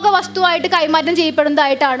ഉപഭോഗ വസ്തുവായിട്ട് കൈമാറ്റം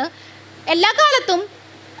ചെയ്യപ്പെടുന്നതായിട്ടാണ് എല്ലാ കാലത്തും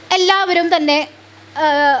എല്ലാവരും തന്നെ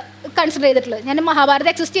കൺസിഡർ ചെയ്തിട്ടുള്ളത്. ഞാൻ മഹാഭാരതം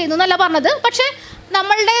എക്സിസ്റ്റ് ചെയ്യുന്നു എന്നല്ല പറഞ്ഞത്, പക്ഷേ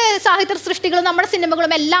നമ്മളുടെ സാഹിത്യ സൃഷ്ടികളും നമ്മുടെ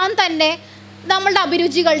സിനിമകളും എല്ലാം തന്നെ നമ്മളുടെ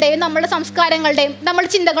അഭിരുചികളുടെയും നമ്മളുടെ സംസ്കാരങ്ങളുടെയും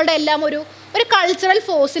നമ്മളുടെ ചിന്തകളുടെ എല്ലാം ഒരു കൾച്ചറൽ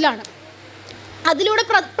ഫോഴ്സിലാണ്. അതിലൂടെ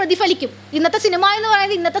പ്രതിഫലിക്കും. ഇന്നത്തെ സിനിമ എന്ന്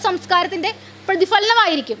പറയുന്നത് ഇന്നത്തെ സംസ്കാരത്തിൻ്റെ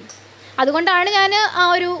പ്രതിഫലനമായിരിക്കും. അതുകൊണ്ടാണ് ഞാൻ ആ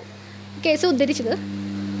ഒരു കേസ് ഉദ്ധരിച്ചത്.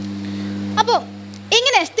 അപ്പോൾ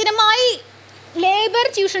ഇങ്ങനെ സ്ഥിരമായി ലേബർ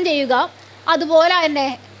ചൂഷണം ചെയ്യുക, അതുപോലെ തന്നെ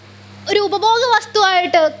ഒരു ഉപഭോഗ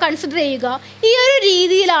വസ്തുവായിട്ട് കൺസിഡർ ചെയ്യുക, ഈ ഒരു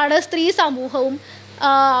രീതിയിലാണ് സ്ത്രീ സമൂഹവും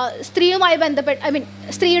സ്ത്രീയുമായി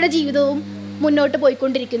സ്ത്രീയുടെ ജീവിതവും മുന്നോട്ട്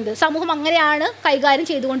പോയിക്കൊണ്ടിരിക്കുന്നത്. സമൂഹം അങ്ങനെയാണ് കൈകാര്യം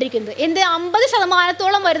ചെയ്തുകൊണ്ടിരിക്കുന്നത്.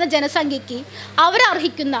 50% വരുന്ന ജനസംഖ്യയ്ക്ക്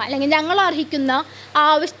അവരർഹിക്കുന്ന അല്ലെങ്കിൽ ഞങ്ങൾ അർഹിക്കുന്ന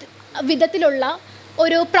വിധത്തിലുള്ള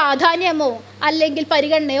ഒരു പ്രാധാന്യമോ അല്ലെങ്കിൽ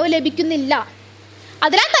പരിഗണനയോ ലഭിക്കുന്നില്ല.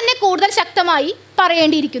 അതിനാൽ തന്നെ കൂടുതൽ ശക്തമായി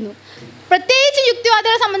പറയേണ്ടിയിരിക്കുന്നു. പ്രത്യേകിച്ച്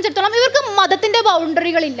യുക്തിവാദികളെ സംബന്ധിച്ചിടത്തോളം ഇവർക്ക് മതത്തിൻ്റെ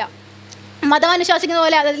ബൗണ്ടറികളില്ല. മതം അനുശാസിക്കുന്ന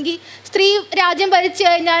പോലെ അല്ലെങ്കിൽ സ്ത്രീ രാജ്യം ഭരിച്ചു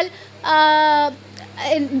കഴിഞ്ഞാൽ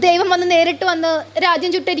ദൈവം നേരിട്ട് വന്ന്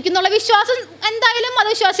രാജ്യം ചുട്ടരിക്കുന്നുള്ള വിശ്വാസം എന്തായാലും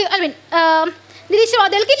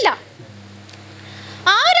നിരീശ്വരവാദികൾക്കില്ല.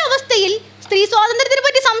 ആ ഒരു അവസ്ഥയിൽ സ്ത്രീ സ്വാതന്ത്ര്യത്തിനെ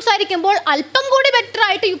പറ്റി സംസാരിക്കുമ്പോൾ അല്പം കൂടി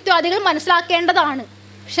ബെറ്ററായിട്ട് യുക്തിവാദികൾ മനസ്സിലാക്കേണ്ടതാണ്.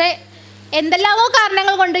 പക്ഷേ എന്തെല്ലാമോ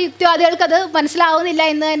കാരണങ്ങൾ കൊണ്ട് യുക്തിവാദികൾക്കത് മനസ്സിലാവുന്നില്ല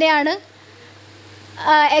എന്ന് തന്നെയാണ്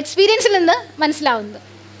എക്സ്പീരിയൻസിൽ നിന്ന് മനസ്സിലാവുന്നത്.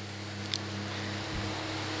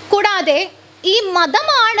 കൂടാതെ ഈ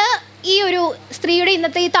മതമാണ് ഈ ഒരു സ്ത്രീയുടെ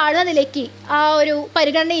ഇന്നത്തെ ഈ താഴ്ന്ന നിലയ്ക്ക് ആ ഒരു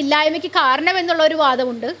പരിഗണന ഇല്ലായ്മയ്ക്ക് കാരണമെന്നുള്ളൊരു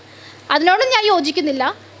വാദമുണ്ട്. അതിനോടും ഞാൻ യോജിക്കുന്നില്ല.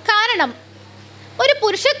 കാരണം ഒരു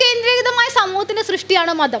പുരുഷ കേന്ദ്രീകൃതമായ സമൂഹത്തിൻ്റെ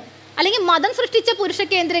സൃഷ്ടിയാണ് മതം, അല്ലെങ്കിൽ മതം സൃഷ്ടിച്ച പുരുഷ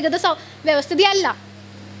കേന്ദ്രീകൃത വ്യവസ്ഥിതിയല്ല.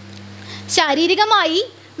 ശാരീരികമായി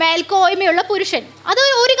മേൽക്കോയ്മയുള്ള പുരുഷൻ അത്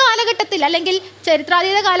ഒരു കാലഘട്ടത്തിൽ അല്ലെങ്കിൽ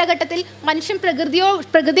ചരിത്രാതീത കാലഘട്ടത്തിൽ മനുഷ്യൻ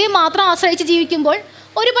പ്രകൃതിയെ മാത്രം ആശ്രയിച്ച് ജീവിക്കുമ്പോൾ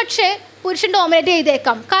ഒരു പക്ഷേ പുരുഷൻ ഡോമിനേറ്റ്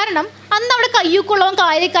ചെയ്തേക്കാം. കാരണം അന്ന് അവിടെ കയ്യൂക്കുള്ളവൻ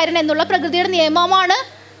കാര്യക്കാരൻ എന്നുള്ള പ്രകൃതിയുടെ നിയമമാണ്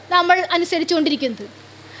നമ്മൾ അനുസരിച്ചുകൊണ്ടിരിക്കുന്നത്.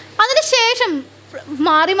 അതിനുശേഷം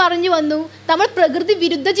മാറി മറിഞ്ഞു വന്നു, നമ്മൾ പ്രകൃതി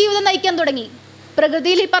വിരുദ്ധ ജീവിതം നയിക്കാൻ തുടങ്ങി.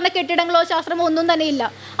 പ്രകൃതിയിൽ ഈ പറഞ്ഞ കെട്ടിടങ്ങളോ ശാസ്ത്രമോ ഒന്നും തന്നെ ഇല്ല.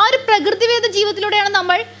 ആ ഒരു പ്രകൃതി വിരുദ്ധ ജീവിതത്തിലൂടെയാണ്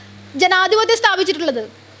നമ്മൾ ജനാധിപത്യം സ്ഥാപിച്ചിട്ടുള്ളത്.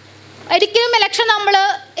 ഒരിക്കലും ഇലക്ഷൻ നമ്മൾ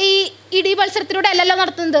ഈ ഇടി മത്സരത്തിലൂടെ അല്ലല്ലോ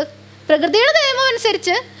നടത്തുന്നത്. പ്രകൃതിയുടെ നിയമം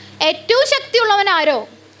അനുസരിച്ച് ഏറ്റവും ശക്തിയുള്ളവനാരോ,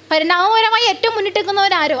 പരിണാമപരമായി ഏറ്റവും മുന്നിട്ട്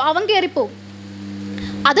നിൽക്കുന്നവനാരോ അവൻ കയറിപ്പോവും.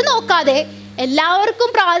 അത് നോക്കാതെ എല്ലാവർക്കും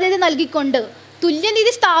പ്രാതിനിധ്യം നൽകിക്കൊണ്ട്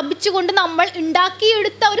തുല്യനീതി സ്ഥാപിച്ചുകൊണ്ട് നമ്മൾ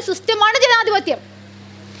ഉണ്ടാക്കിയെടുത്ത ഒരു സിസ്റ്റമാണ് ജനാധിപത്യം.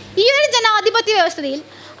 ഈ ഒരു ജനാധിപത്യ വ്യവസ്ഥയിൽ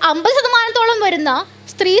 50% വരുന്ന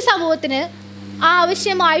സ്ത്രീ സമൂഹത്തിന്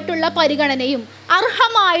ആവശ്യമായിട്ടുള്ള പരിഗണനയും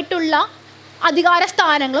അർഹമായിട്ടുള്ള അധികാര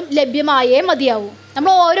സ്ഥാനങ്ങളും ലഭ്യമായേ മതിയാവൂ.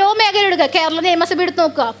 നമ്മൾ ഓരോ മേഖല എടുക്കുക, കേരള നിയമസഭ എടുത്ത്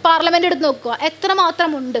നോക്കുക, പാർലമെൻറ്റ് എടുത്ത് നോക്കുക,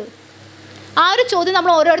 എത്രമാത്രമുണ്ട്. ആ ഒരു ചോദ്യം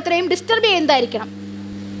നമ്മൾ ഓരോരുത്തരെയും ഡിസ്റ്റർബ് ചെയ്യുന്നതായിരിക്കണം.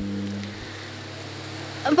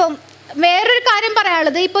 അപ്പം വേറൊരു കാര്യം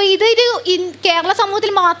പറയാനുള്ളത്, ഇപ്പോൾ ഇതൊരു കേരള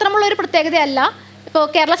സമൂഹത്തിൽ മാത്രമുള്ള ഒരു പ്രത്യേകതയല്ല. ഇപ്പോൾ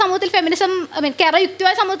കേരള സമൂഹത്തിൽ ഫെമിനിസം, കേരള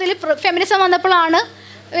യുക്തിവാദ സമൂഹത്തിൽ ഫെമിനിസം വന്നപ്പോഴാണ്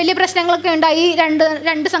വലിയ പ്രശ്നങ്ങളൊക്കെ ഉണ്ടായി.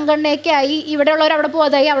 രണ്ട് സംഘടനയൊക്കെ ആയി, ഇവിടെയുള്ളവർ അവിടെ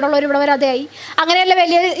പോകാതായി, അവിടെയുള്ളവർ ഇവിടെ വരാതെയായി, അങ്ങനെയുള്ള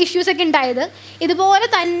വലിയ ഇഷ്യൂസൊക്കെ ഉണ്ടായത്. ഇതുപോലെ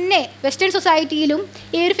തന്നെ വെസ്റ്റേൺ സൊസൈറ്റിയിലും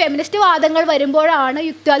ഈ ഒരു ഫെമിനിസ്റ്റ് വാദങ്ങൾ വരുമ്പോഴാണ്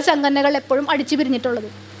യുക്തിവാദ സംഘടനകൾ എപ്പോഴും അടിച്ചു പിരിഞ്ഞിട്ടുള്ളത്.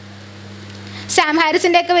 സാം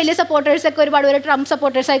ഹാരിസിൻ്റെയൊക്കെ വലിയ സപ്പോർട്ടേഴ്സൊക്കെ ഒരുപാട് പേര് ട്രംപ്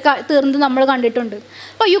സപ്പോർട്ടേഴ്സായി തീർന്നത് നമ്മൾ കണ്ടിട്ടുണ്ട്.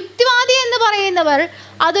 അപ്പോൾ യുക്തിവാദി എന്ന് പറയുന്നവർ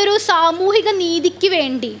അതൊരു സാമൂഹിക നീതിക്ക്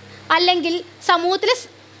വേണ്ടി, അല്ലെങ്കിൽ സമൂഹത്തിലെ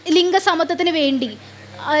ലിംഗസമത്വത്തിന് വേണ്ടി,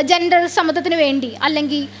 ജെൻഡർ സമത്വത്തിന് വേണ്ടി,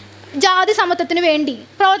 അല്ലെങ്കിൽ ജാതി സമത്വത്തിന് വേണ്ടി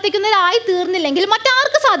പ്രവർത്തിക്കുന്നവരായി തീർന്നില്ലെങ്കിൽ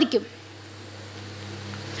മറ്റാർക്ക് സാധിക്കും?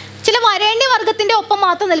 ചില വരേണ്യവർഗത്തിൻ്റെ ഒപ്പം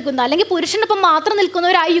മാത്രം നിൽക്കുന്ന, അല്ലെങ്കിൽ പുരുഷനൊപ്പം മാത്രം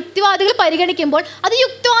നിൽക്കുന്നവരായി യുക്തിവാദികൾ പരിഗണിക്കുമ്പോൾ അത്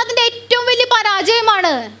യുക്തിവാദത്തിൻ്റെ ഏറ്റവും വലിയ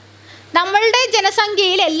പരാജയമാണ്. നമ്മളുടെ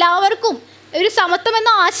ജനസംഖ്യയിൽ എല്ലാവർക്കും ഒരു സമത്വം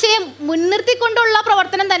എന്ന ആശയം മുൻനിർത്തിക്കൊണ്ടുള്ള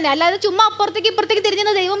പ്രവർത്തനം തന്നെ, അല്ലാതെ ചുമ്മാ അപ്പുറത്തേക്ക് ഇപ്പുറത്തേക്ക്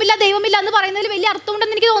തിരിഞ്ഞ് ദൈവമില്ല ദൈവമില്ല എന്ന് പറയുന്നതിൽ വലിയ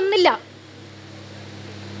അർത്ഥമുണ്ടെന്ന് എനിക്ക് തോന്നുന്നില്ല.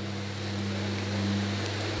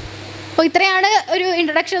 അപ്പോൾ ഇത്രയാണ് ഒരു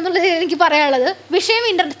ഇൻട്രൊഡക്ഷൻ എന്നുള്ളത് എനിക്ക് പറയാനുള്ളത്. വിഷയം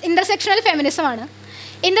ഇൻ്റർസെക്ഷണൽ ഫെമിനിസമാണ്.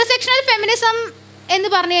 ഇൻ്റർസെക്ഷണൽ ഫെമിനിസം എന്ന്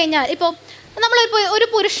പറഞ്ഞു കഴിഞ്ഞാൽ, ഇപ്പോൾ നമ്മളിപ്പോൾ ഒരു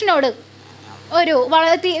പുരുഷനോട്,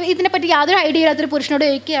 വളരെ ഇതിനെപ്പറ്റി യാതൊരു ഐഡിയ ഇല്ലാത്തൊരു പുരുഷനോട്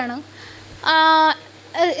ചോദിക്കുകയാണ്,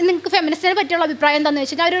 നിങ്ങൾക്ക് ഫെമിനിസ്റ്റിനെ പറ്റിയുള്ള അഭിപ്രായം എന്താണെന്ന്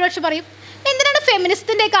വെച്ച് കഴിഞ്ഞാൽ അവർ ഒരു പക്ഷേ പറയും, എന്തിനാണ്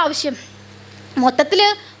ഫെമിനിസ്റ്റിൻ്റെയൊക്കെ ആവശ്യം? മൊത്തത്തിൽ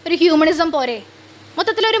ഒരു ഹ്യൂമനിസം പോരെ,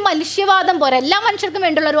 മൊത്തത്തിലൊരു മനുഷ്യവാദം പോരെ, എല്ലാ മനുഷ്യർക്കും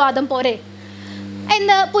വേണ്ടിയുള്ളൊരു വാദം പോരെ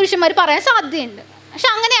എന്ന് പുരുഷന്മാർ പറയാൻ സാധ്യതയുണ്ട്. പക്ഷെ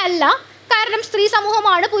അങ്ങനെയല്ല. കാരണം സ്ത്രീ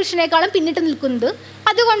സമൂഹമാണ് പുരുഷനേക്കാളും പിന്നിട്ട് നിൽക്കുന്നത്.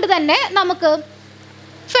 അതുകൊണ്ട് തന്നെ നമുക്ക്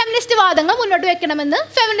ഫെമിനിസ്റ്റ് വാദങ്ങൾ മുന്നോട്ട് വെക്കണമെന്ന്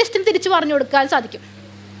ഫെമിനിസ്റ്റിന് തിരിച്ചു പറഞ്ഞു കൊടുക്കാൻ സാധിക്കും.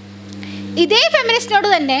 ഇതേ ഫെമിനിസ്റ്റിനോട്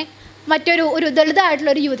തന്നെ ഒരു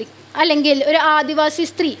ദളിതായിട്ടുള്ളൊരു യുവതി, അല്ലെങ്കിൽ ഒരു ആദിവാസി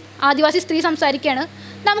സ്ത്രീ സംസാരിക്കുകയാണ്,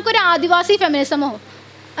 നമുക്കൊരു ആദിവാസി ഫെമിനിസമോ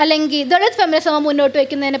അല്ലെങ്കിൽ ദളിത് ഫെമിനിസമോ മുന്നോട്ട്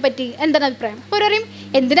വയ്ക്കുന്നതിനെ പറ്റി എന്താണ് അഭിപ്രായം? അപ്പോൾ പറയും,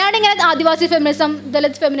 എന്തിനാണ് ഇങ്ങനെ ആദിവാസി feminism,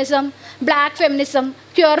 Dalit feminism, black feminism,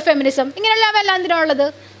 cure feminism, ഇങ്ങനെയുള്ള എല്ലാം എന്തിനാണുള്ളത്?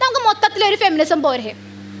 നമുക്ക് മൊത്തത്തിലൊരു ഫെമിനിസം പോരെ.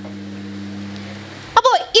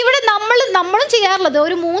 അപ്പോൾ ഇവിടെ നമ്മളും ചെയ്യാറുള്ളത്,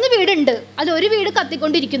 ഒരു 3 വീടുണ്ട്, അത് ഒരു വീട്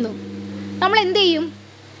കത്തിക്കൊണ്ടിരിക്കുന്നു, നമ്മൾ എന്ത് ചെയ്യും?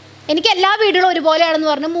 എനിക്ക് എല്ലാ വീടുകളും ഒരുപോലെയാണെന്ന്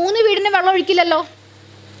പറഞ്ഞു 3 വീടിന് വെള്ളം ഒഴിക്കില്ലല്ലോ,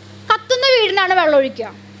 കത്തുന്ന വീടിനാണ് വെള്ളം ഒഴിക്കുക.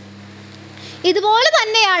 ഇതുപോലെ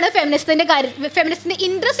തന്നെയാണ് ഫെമിനിസ്റ്റിൻ്റെ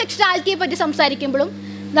ഇൻ്റർസെക്ഷനാലിറ്റിയെ പറ്റി സംസാരിക്കുമ്പോഴും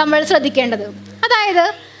നമ്മൾ ശ്രദ്ധിക്കേണ്ടത്. അതായത്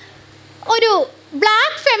ഒരു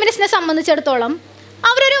ബ്ലാക്ക് ഫെമിനിസ്റ്റിനെ സംബന്ധിച്ചിടത്തോളം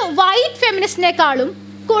അവരൊരു വൈറ്റ് ഫെമിനിസ്റ്റിനേക്കാളും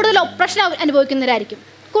കൂടുതൽ ഒപ്രഷൻ അനുഭവിക്കുന്നവരായിരിക്കും,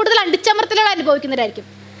 കൂടുതൽ അടിച്ചമർത്തലുകൾ അനുഭവിക്കുന്നവരായിരിക്കും.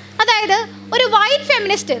 അതായത് ഒരു വൈറ്റ്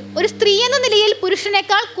ഫെമിനിസ്റ്റ് ഒരു സ്ത്രീ എന്ന നിലയിൽ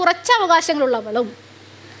പുരുഷനേക്കാൾ കുറച്ച് അവകാശങ്ങളുള്ളവളും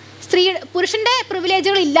പുരുഷൻ്റെ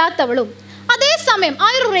പ്രിവിലേജുകൾ ഇല്ലാത്തവളും, അതേസമയം ആ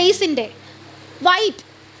ഒരു റേസിൻ്റെ വൈറ്റ്,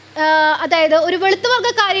 അതായത് ഒരു വെളുത്ത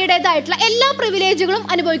വർഗ്ഗക്കാരിയുടേതായിട്ടുള്ള എല്ലാ പ്രിവിലേജുകളും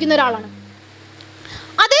അനുഭവിക്കുന്ന ഒരാളാണ്.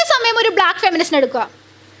 അതേസമയം ഒരു ബ്ലാക്ക് ഫെമിനിസ്റ്റിനെ എടുക്കുക.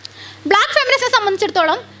 ബ്ലാക്ക് ഫെമിനിസ്റ്റിനെ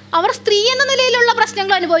സംബന്ധിച്ചിടത്തോളം അവർ സ്ത്രീ എന്ന നിലയിലുള്ള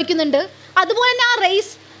പ്രശ്നങ്ങൾ അനുഭവിക്കുന്നുണ്ട്, അതുപോലെ തന്നെ ആ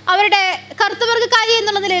റേസ് അവരുടെ കറുത്ത വർഗ്ഗക്കാരി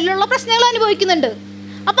എന്നുള്ള നിലയിലുള്ള പ്രശ്നങ്ങൾ അനുഭവിക്കുന്നുണ്ട്.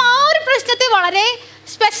 അപ്പോൾ ആ ഒരു പ്രശ്നത്തെ വളരെ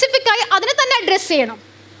സ്പെസിഫിക്കായി അതിനെ തന്നെ അഡ്രസ്സ് ചെയ്യണം.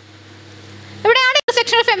 ഇവിടെയാണ്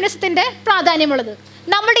ഇന്റർസെക്ഷണൽ ഫെമിനിസത്തിൻ്റെ പ്രാധാന്യമുള്ളത്.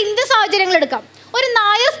 നമ്മുടെ ഇന്ത്യൻ സാഹചര്യങ്ങൾ എടുക്കാം. ഒരു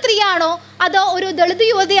നായർ സ്ത്രീയാണോ അതോ ഒരു ദളിത്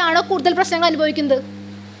യുവതിയാണോ കൂടുതൽ പ്രശ്നങ്ങൾ അനുഭവിക്കുന്നത്?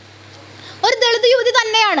 ഒരു ദളിത് യുവതി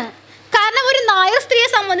തന്നെയാണ്. കാരണം ഒരു നായർ സ്ത്രീയെ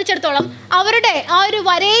സംബന്ധിച്ചിടത്തോളം അവരുടെ ആ ഒരു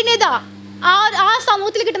വരേണ്യത, ആ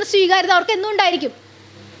സമൂഹത്തിൽ കിട്ടുന്ന സ്വീകാര്യത അവർക്ക് എന്നും ഉണ്ടായിരിക്കും.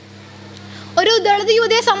 ഒരു ദളിത്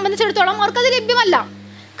യുവതിയെ സംബന്ധിച്ചിടത്തോളം അവർക്കത് ലഭ്യമല്ല.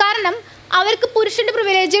 കാരണം അവർക്ക് പുരുഷൻ്റെ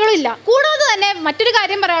പ്രിവിലേജുകളും ഇല്ല. കൂടാതെ തന്നെ മറ്റൊരു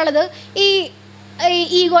കാര്യം പറയാനുള്ളത്, ഈ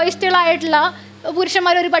ഈഗോയിസ്റ്റുകളായിട്ടുള്ള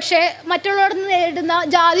പുരുഷന്മാർ ഒരു പക്ഷേ മറ്റുള്ളവരിൽ നിന്ന് നേരിടുന്ന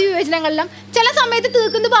ജാതി വിവേചനങ്ങളെല്ലാം ചില സമയത്ത്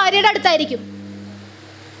തീർക്കുന്നത് ഭാര്യയുടെ അടുത്തായിരിക്കും.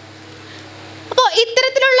 അപ്പോൾ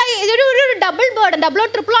ഇത്തരത്തിലുള്ള ഒരു ഡബിളോ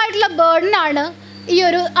ട്രിപ്പിളോ ആയിട്ടുള്ള ബേർഡനാണ് ഈ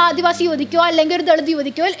ഒരു ആദിവാസി യുവതിക്കോ അല്ലെങ്കിൽ ഒരു ദളിത്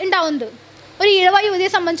യുവതിക്കോ ഉണ്ടാവുന്നത്. ഒരു ഈഴവ യുവതിയെ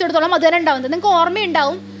സംബന്ധിച്ചിടത്തോളം അത് തന്നെ ഉണ്ടാവുന്നത്. നിങ്ങൾക്ക്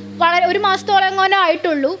ഓർമ്മയുണ്ടാവും, ഒരു മാസത്തോളം എങ്ങനെ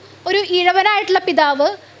ആയിട്ടുള്ളൂ, ഒരു ഈഴവനായിട്ടുള്ള പിതാവ്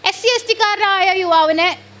SC/ST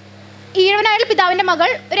ഈഴവനായിട്ടുള്ള പിതാവിൻ്റെ മകൾ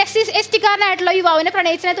ഒരു SC/ST യുവാവിനെ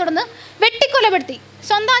പ്രണയിച്ചതിനെ തുടർന്ന് വെട്ടിക്കൊലപ്പെടുത്തി.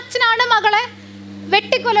 സ്വന്തം അച്ഛനാണ് മകളെ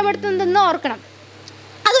വെട്ടിക്കൊലപ്പെടുത്തുന്നതെന്ന് ഓർക്കണം.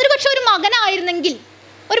 അതൊരു പക്ഷെ ഒരു മകനായിരുന്നെങ്കിൽ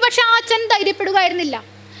ഒരു പക്ഷെ ആ അച്ഛൻ ധൈര്യപ്പെടുകയായിരുന്നില്ല.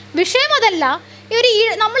 വിഷയം അതല്ല.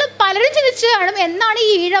 നമ്മൾ പലരും ചിന്തിച്ചു കാണും, എന്നാണ്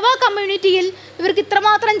ഈ ഈഴവ കമ്മ്യൂണിറ്റിയിൽ ഇവർക്ക്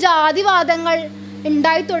ഇത്രമാത്രം ജാതിവാദങ്ങൾ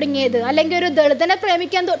ഉണ്ടായി തുടങ്ങിയത്, അല്ലെങ്കിൽ ഒരു ദളിതനെ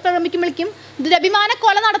പ്രേമിക്കുമ്പോഴേക്കും ദുരഭിമാന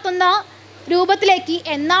കൊല നടത്തുന്ന രൂപത്തിലേക്ക്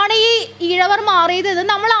എന്നാണ് ഈ ഈഴവർ മാറിയത്.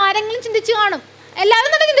 നമ്മൾ ആരെങ്കിലും ചിന്തിച്ചു കാണും,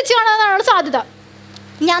 എല്ലാവരും തന്നെ ചിന്തിച്ചു കാണാനാണ് സാധ്യത.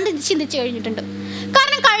 ഞാൻ ചിന്തിച്ചു കഴിഞ്ഞിട്ടുണ്ട്.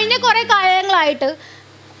 കാരണം കഴിഞ്ഞ കുറേ കാലങ്ങളായിട്ട്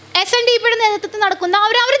SNDPയുടെ നേതൃത്വത്തിൽ നടക്കുന്ന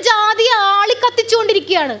അവർ ജാതി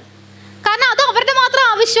ആളിക്കത്തിച്ചുകൊണ്ടിരിക്കുകയാണ്. കാരണം അത് അവരുടെ മാത്രം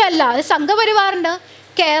ആവശ്യമല്ല. അത് സംഘപരിവാറിന്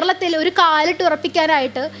കേരളത്തിൽ ഒരു കാലിട്ട്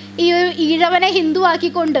ഉറപ്പിക്കാനായിട്ട് ഈ ഒരു ഈഴവനെ ഹിന്ദു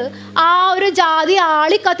ആക്കിക്കൊണ്ട് ആ ഒരു ജാതി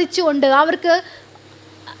ആളിക്കത്തിച്ചുകൊണ്ട് അവർക്ക്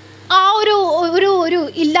ആ ഒരു ഒരു ഒരു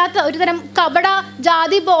ഇല്ലാത്ത ഒരു തരം കപട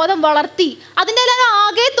ജാതി ബോധം വളർത്തി അതിൻ്റെ എല്ലാം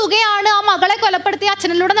ആകെ തുകയാണ് ആ മകളെ കൊലപ്പെടുത്തിയ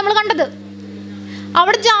അച്ഛനിലൂടെ നമ്മൾ കണ്ടത്.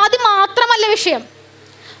 അവിടെ ജാതി മാത്രമല്ല വിഷയം.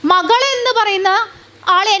 മകൾ എന്ന് പറയുന്ന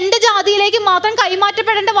ആൾ എൻ്റെ ജാതിയിലേക്ക് മാത്രം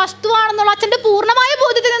കൈമാറ്റപ്പെടേണ്ട വസ്തുവാണെന്നുള്ള അച്ഛൻ്റെ പൂർണ്ണമായ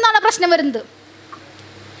ബോധ്യത്തിൽ നിന്നാണ് പ്രശ്നം വരുന്നത്.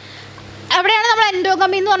 അവിടെയാണ് നമ്മൾ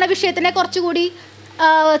എൻഡോഗമി എന്ന് പറഞ്ഞ വിഷയത്തിനെ കുറച്ചുകൂടി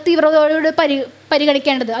തീവ്രതയോട്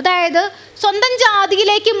പരിഗണിക്കേണ്ടത്. അതായത് സ്വന്തം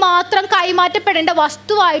ജാതിയിലേക്ക് മാത്രം കൈമാറ്റപ്പെടേണ്ട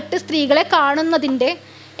വസ്തുവായിട്ട് സ്ത്രീകളെ കാണുന്നതിൻ്റെ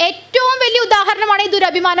ഏറ്റവും വലിയ ഉദാഹരണമാണ് ഈ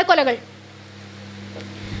ദുരഭിമാന കൊലകൾ.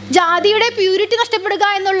 ജാതിയുടെ പ്യൂരിറ്റി നഷ്ടപ്പെടുക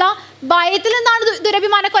എന്നുള്ള ഭയത്തിൽ നിന്നാണ്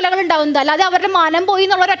ദുരഭിമാന കൊലകൾ ഉണ്ടാകുന്നത്. അല്ലാതെ അവരുടെ മാനം പോയി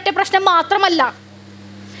എന്നുള്ള ഒരൊറ്റ പ്രശ്നം മാത്രമല്ല.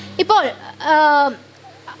 ഇപ്പോൾ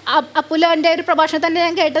അപ്പുലൻ്റെ ഒരു പ്രഭാഷണം തന്നെ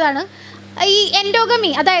ഞാൻ കേട്ടതാണ്, ഈ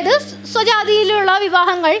എൻഡോഗമി അതായത് സ്വജാതിയിലുള്ള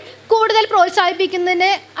വിവാഹങ്ങൾ കൂടുതൽ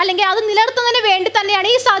പ്രോത്സാഹിപ്പിക്കുന്നതിന് അല്ലെങ്കിൽ അത് നിലനിർത്തുന്നതിന് വേണ്ടി തന്നെയാണ്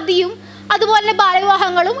ഈ സതിയും അതുപോലെ തന്നെ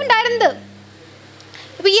ബാലവിവാഹങ്ങളും ഉണ്ടായിരുന്നത്.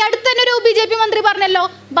 ഇപ്പോൾ ഈ അടുത്ത് തന്നെ ഒരു BJP മന്ത്രി പറഞ്ഞല്ലോ,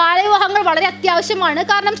 ബാലവിവാഹങ്ങൾ വളരെ അത്യാവശ്യമാണ്.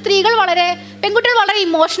 കാരണം പെൺകുട്ടികൾ വളരെ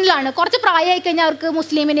ഇമോഷണലാണ്. കുറച്ച് പ്രായമായി കഴിഞ്ഞാൽ അവർക്ക്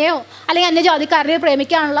മുസ്ലിമിനെയോ അല്ലെങ്കിൽ അന്യജാതിക്കാരനെയോ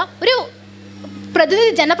പ്രേമിക്കാനുള്ള ഒരു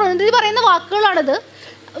ജനപ്രതിനിധി പറയുന്ന വാക്കുകളാണിത്.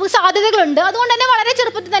 സാധ്യതകളുണ്ട്. അതുകൊണ്ട് തന്നെ വളരെ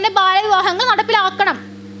ചെറുപ്പത്തിൽ തന്നെ ബാലവിവാഹങ്ങൾ നടപ്പിലാക്കണം.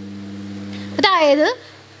 അതായത്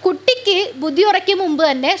കുട്ടിക്ക് ബുദ്ധി ഉറയ്ക്കും മുമ്പ്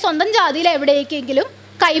തന്നെ സ്വന്തം ജാതിയിൽ എവിടേക്കെങ്കിലും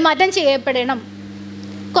കൈമാറ്റം ചെയ്യപ്പെടണം.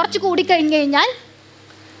 കുറച്ച് കൂടി കഴിഞ്ഞ് കഴിഞ്ഞാൽ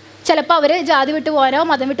ചിലപ്പോൾ അവർ ജാതി വിട്ടു പോകാനോ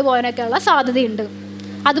മതം വിട്ടു പോകാനൊക്കെയുള്ള സാധ്യതയുണ്ട്.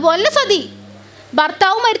 അതുപോലെ സതി,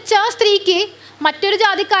 ഭർത്താവ് മരിച്ച സ്ത്രീക്ക് മറ്റൊരു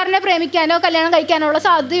ജാതിക്കാരനെ പ്രേമിക്കാനോ കല്യാണം കഴിക്കാനോ ഉള്ള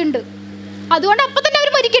സാധ്യതയുണ്ട്. അതുകൊണ്ട് അപ്പം തന്നെ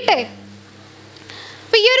അവർ മരിക്കട്ടെ.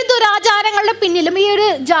 അപ്പം ഈ ഒരു ദുരാചാരങ്ങളുടെ പിന്നിലും ഈ ഒരു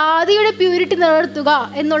ജാതിയുടെ പ്യൂരിറ്റി നിലനിർത്തുക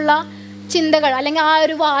എന്നുള്ള ചിന്തകൾ അല്ലെങ്കിൽ ആ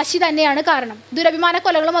ഒരു വാശി തന്നെയാണ് കാരണം. ദുരഭിമാന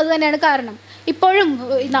കൊലകളും അത് തന്നെയാണ് കാരണം. ഇപ്പോഴും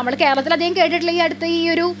നമ്മൾ കേരളത്തിൽ അധികം കേട്ടിട്ടുള്ള ഈ അടുത്ത ഈ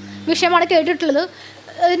ഒരു വിഷയമാണ് കേട്ടിട്ടുള്ളത്.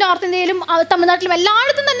 നോർത്ത് ഇന്ത്യയിലും തമിഴ്നാട്ടിലും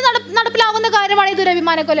എല്ലായിടത്തും തന്നെ നടപ്പിലാകുന്ന കാര്യമാണ് ഈ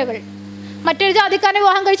ദുരഭിമാന കൊലകൾ. മറ്റൊരു ജാതിക്കാരനെ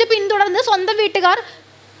വിവാഹം കഴിച്ച് പിന്തുടർന്ന് സ്വന്തം വീട്ടുകാർ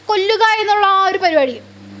കൊല്ലുക എന്നുള്ള ആ ഒരു പരിപാടി,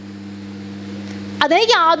 അതിന്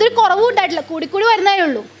യാതൊരു കുറവും ഉണ്ടായിട്ടില്ല, കൂടിക്കൂടി വരുന്നതേ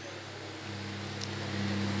ഉള്ളൂ.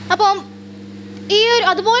 അപ്പം ഈ ഒരു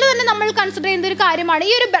അതുപോലെ തന്നെ നമ്മൾ കൺസിഡർ ചെയ്യുന്ന ഒരു കാര്യമാണ്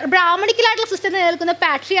ഈ ഒരു ബ്രാഹ്മണിക്കലായിട്ടുള്ള സിസ്റ്റത്തിൽ നിലനിൽക്കുന്ന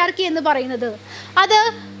പാട്രിയാർക്കി എന്ന് പറയുന്നത്.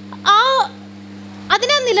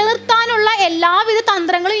 അതിനെ നിലനിർത്താനുള്ള എല്ലാവിധ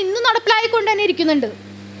തന്ത്രങ്ങളും ഇന്നും നടപ്പിലായിക്കൊണ്ട് തന്നെ ഇരിക്കുന്നുണ്ട്.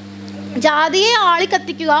 ജാതിയെ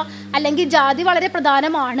ആളിക്കത്തിക്കുക അല്ലെങ്കിൽ ജാതി വളരെ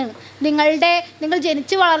പ്രധാനമാണ്, നിങ്ങൾ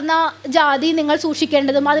ജനിച്ചു വളർന്ന ജാതി നിങ്ങൾ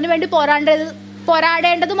സൂക്ഷിക്കേണ്ടതും അതിനുവേണ്ടി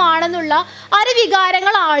പോരാടേണ്ടതുമാണെന്നുള്ള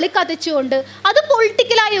വികാരങ്ങൾ ആളിക്കത്തിച്ചുകൊണ്ട് അത്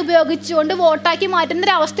പൊളിറ്റിക്കലായി ഉപയോഗിച്ചുകൊണ്ട് വോട്ടാക്കി മാറ്റുന്ന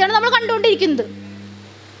ഒരു അവസ്ഥയാണ് നമ്മൾ കണ്ടുകൊണ്ടിരിക്കുന്നത്.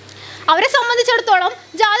 അവരെ സംബന്ധിച്ചിടത്തോളം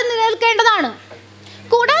ജാതി നിലനിൽക്കേണ്ടതാണ്.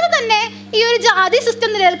 കൂടാതെ തന്നെ ഈ ഒരു ജാതി സിസ്റ്റം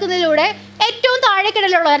നിലനിൽക്കുന്നതിലൂടെ ഏറ്റവും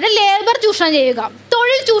താഴെക്കിടയിലുള്ളവരുടെ ലേബർ ചൂഷണം ചെയ്യുക,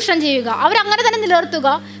 തൊഴിൽ ചൂഷണം ചെയ്യുക, അവരങ്ങനെ തന്നെ നിലനിർത്തുക,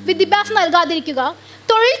 വിദ്യാഭ്യാസം നൽകാതിരിക്കുക,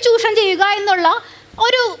 തൊഴിൽ ചൂഷണം ചെയ്യുക എന്നുള്ള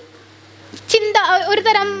ഒരു ചിന്ത, ഒരു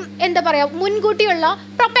തരം എന്താ പറയുക മുൻകൂട്ടിയുള്ള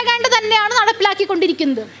പ്രൊപ്പഗാൻഡ തന്നെയാണ്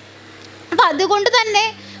നടപ്പിലാക്കിക്കൊണ്ടിരിക്കുന്നത്. അപ്പം അതുകൊണ്ട് തന്നെ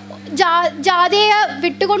ജാതിയെ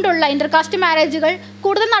വിട്ടുകൊണ്ടുള്ള ഇൻ്റർകാസ്റ്റ് മാരേജുകൾ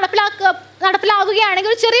കൂടുതൽ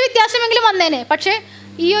നടപ്പിലാകുകയാണെങ്കിൽ ഒരു ചെറിയ വ്യത്യാസമെങ്കിലും വന്നേനെ. പക്ഷേ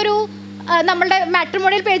ഈ ഒരു നമ്മളുടെ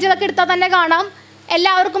മാട്രിമോണിയൽ പേജുകളൊക്കെ എടുത്താൽ തന്നെ കാണാം,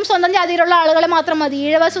 എല്ലാവർക്കും സ്വന്തം ജാതിയിലുള്ള ആളുകളെ മാത്രം മതി.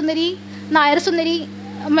 ഈഴവ സുന്ദരി, നായർ സുന്ദരി,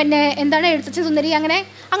 പിന്നെ എഴുത്തച്ഛൻ സുന്ദരി,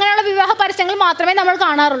 അങ്ങനെയുള്ള വിവാഹ പരസ്യങ്ങൾ മാത്രമേ നമ്മൾ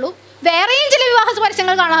കാണാറുള്ളൂ. വേറെയും ചില വിവാഹ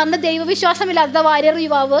പരസ്യങ്ങൾ കാണാറുണ്ട്. ദൈവവിശ്വാസമില്ലാത്ത വാര്യർ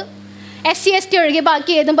യുവാവ്, SC/ST ഒഴികെ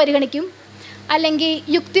ബാക്കി ഏതും പരിഗണിക്കും. അല്ലെങ്കിൽ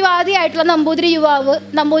യുക്തിവാദിയായിട്ടുള്ള നമ്പൂതിരി യുവാവ്,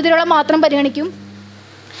 നമ്പൂതിരികളെ മാത്രം പരിഗണിക്കും.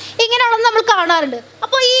 ഇങ്ങനെയുള്ളത് നമ്മൾ കാണാറുണ്ട്.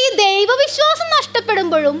 അപ്പോൾ ഈ ദൈവവിശ്വാസം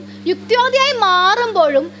നഷ്ടപ്പെടുമ്പോഴും യുക്തിവാദിയായി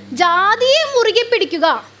മാറുമ്പോഴും ജാതിയെ മുറുകെ പിടിക്കുക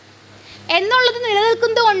എന്നുള്ളത്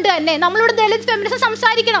നിലനിൽക്കുന്നത് കൊണ്ട് തന്നെ നമ്മളിവിടെ ദളിത് ഫെമിനിസം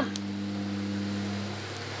സംസാരിക്കണം.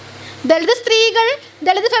 ദളിത് സ്ത്രീകൾ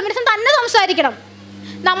ദളിത് ഫെമിനിസം തന്നെ സംസാരിക്കണം.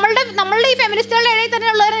 നമ്മളുടെ ഈ ഫെമിനിസ്റ്റുകളുടെ ഇടയിൽ തന്നെ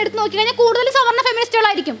ഉള്ളവരെ എടുത്ത് നോക്കിക്കഴിഞ്ഞാൽ കൂടുതൽ സവർണ്ണ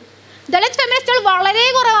ഫെമിനിസ്റ്റുകളായിരിക്കും. ദളിത് ഫെമിനിസ്റ്റുകൾ വളരെ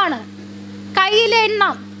കുറവാണ്. കയ്യിലെ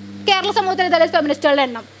എണ്ണം കേരള സമൂഹത്തിലെ ദളിത് ഫെമിനിസ്റ്റുകളുടെ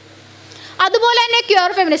എണ്ണം. അതുപോലെ തന്നെ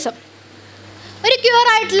ക്യൂർ ഫെമിനിസം, ഒരു ക്യൂർ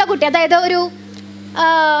ആയിട്ടുള്ള കുട്ടി, അതായത് ഒരു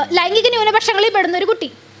ലൈംഗിക ന്യൂനപക്ഷങ്ങളിൽ പെടുന്ന ഒരു കുട്ടി,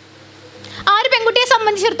 ആ ഒരു പെൺകുട്ടിയെ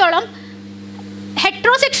സംബന്ധിച്ചിടത്തോളം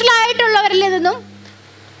ഹെട്രോസെക്ഷൽ ആയിട്ടുള്ളവരിൽ നിന്നും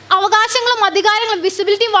അവകാശങ്ങളും അധികാരങ്ങളും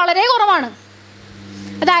വിസിബിലിറ്റിയും വളരെ കുറവാണ്.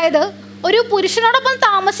 അതായത് ഒരു പുരുഷനോടൊപ്പം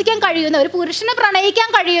താമസിക്കാൻ കഴിയുന്ന, ഒരു പുരുഷനെ പ്രണയിക്കാൻ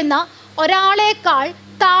കഴിയുന്ന ഒരാളേക്കാൾ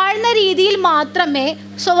താഴ്ന്ന രീതിയിൽ മാത്രമേ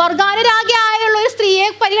സ്വർഗാനുരാഗിയായുള്ള ഒരു സ്ത്രീയെ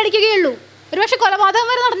പരിഗണിക്കുകയുള്ളൂ. ഒരുപക്ഷെ കൊലപാതകം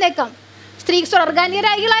വരെ നടന്നേക്കാം.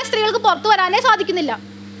 സ്വർഗാനുരാഗികളായ സ്ത്രീകൾക്ക് പുറത്തു വരാനേ സാധിക്കുന്നില്ല.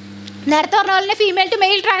 നേരത്തെ പറഞ്ഞ പോലെ തന്നെ ഫീമെയിൽ ടു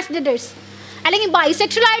മെയിൽ ട്രാൻസ്ജെൻഡേഴ്സ് അല്ലെങ്കിൽ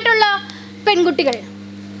ബൈസെക്ഷൽ ആയിട്ടുള്ള പെൺകുട്ടികൾ,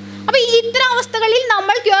 അപ്പോൾ ഇത്തരം അവസ്ഥകളിൽ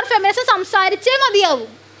നമ്മൾ ക്യൂർ ഫെമിനിസം സംസാരിച്ചേ മതിയാവും.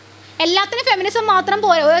 എല്ലാത്തിനും ഫെമിനിസം മാത്രം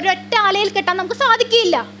പോരാ, ഒരൊറ്റ ആലയിൽ കെട്ടാൻ നമുക്ക്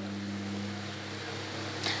സാധിക്കില്ല.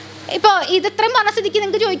 ഇപ്പോൾ ഇത്രയും പറഞ്ഞ സ്ഥിതിക്ക്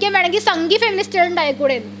നിങ്ങൾക്ക് ചോദിക്കാൻ വേണമെങ്കിൽ സംഘി ഫെമിനിസ്റ്റുകൾ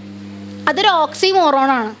ഉണ്ടായിക്കൂടെ? അതൊരു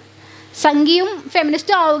ഓക്സിമോറോണാണ്. സംഘിയും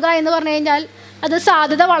ഫെമിനിസ്റ്റും ആവുക എന്ന് പറഞ്ഞു കഴിഞ്ഞാൽ അത്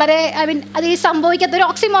സാധ്യത വളരെ അത് ഈ സംഭവിക്കാത്തൊരു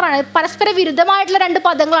ഓക്സിമോറാണ്. പരസ്പര വിരുദ്ധമായിട്ടുള്ള രണ്ട്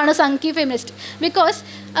പദങ്ങളാണ് സംഘി ഫെമിനിസ്റ്റ്. ബിക്കോസ്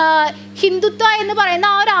ഹിന്ദുത്വ എന്ന് പറയുന്ന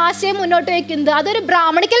ആ ഒരു ആശയം മുന്നോട്ട് വയ്ക്കുന്നത് അതൊരു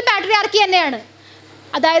ബ്രാഹ്മണിക്കൽ പാട്രിയാർക്കി തന്നെയാണ്.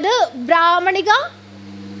 അതായത് ബ്രാഹ്മണിക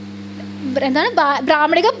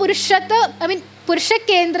പുരുഷ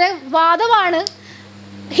കേന്ദ്രവാദമാണ്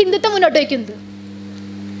ഹിന്ദുത്വം മുന്നോട്ട് വയ്ക്കുന്നത്.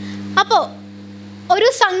 അപ്പോൾ ഒരു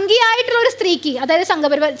സംഘിയായിട്ടുള്ള ഒരു സ്ത്രീക്ക്, അതായത്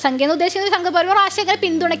സംഘി എന്ന് ഉദ്ദേശിക്കുന്ന സംഘപരിവാർ ആശയങ്ങളെ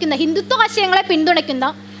പിന്തുണയ്ക്കുന്ന, ഹിന്ദുത്വ ആശയങ്ങളെ പിന്തുണയ്ക്കുന്ന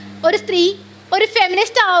ഒരു സ്ത്രീ ഒരു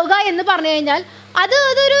ഫെമിനിസ്റ്റ് ആവുക എന്ന് പറഞ്ഞു കഴിഞ്ഞാൽ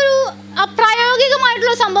അതൊരു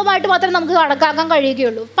അപ്രായോഗികമായിട്ടുള്ള സംഭവമായിട്ട് മാത്രമേ നമുക്ക് കണക്കാക്കാൻ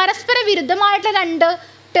കഴിയുകയുള്ളൂ. പരസ്പര വിരുദ്ധമായിട്ടുള്ള രണ്ട്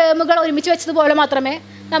ടേമുകൾ ഒരുമിച്ച് വെച്ചതുപോലെ മാത്രമേ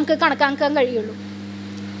നമുക്ക് കണക്കാക്കാൻ കഴിയുള്ളൂ.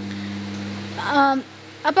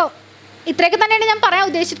 അപ്പോൾ ഇത്രയൊക്കെ തന്നെയാണ് ഞാൻ പറയാൻ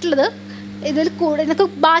ഉദ്ദേശിച്ചിട്ടുള്ളത്. ഇതിൽ കൂടെ നമുക്ക്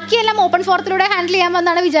ബാക്കിയെല്ലാം ഓപ്പൺ ഫോറത്തിലൂടെ ഹാൻഡിൽ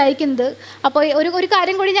ചെയ്യാമെന്നാണ് വിചാരിക്കുന്നത്. അപ്പോൾ ഒരു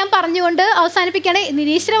കാര്യം കൂടി ഞാൻ പറഞ്ഞുകൊണ്ട് അവസാനിപ്പിക്കുകയാണ്.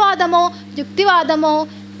 നിരീശ്വരവാദമോ യുക്തിവാദമോ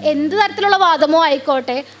എന്ത് തരത്തിലുള്ള വാദമോ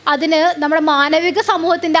ആയിക്കോട്ടെ, അതിന് നമ്മുടെ മാനവിക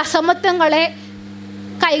സമൂഹത്തിൻ്റെ അസമത്വങ്ങളെ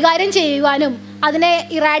കൈകാര്യം ചെയ്യുവാനും അതിനെ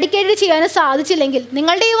ഇറാഡിക്കേറ്റ് ചെയ്യാനും സാധിച്ചില്ലെങ്കിൽ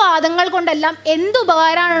നിങ്ങളുടെ ഈ വാദങ്ങൾ കൊണ്ടെല്ലാം എന്ത്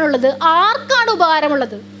ഉപകാരമാണുള്ളത്? ആർക്കാണ്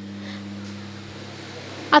ഉപകാരമുള്ളത്?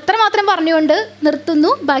 അത്രമാത്രം പറഞ്ഞുകൊണ്ട്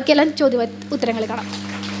നിർത്തുന്നു. ബാക്കിയെല്ലാം ഉത്തരങ്ങൾ കാണാം.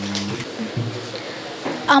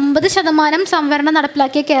 50% സംവരണം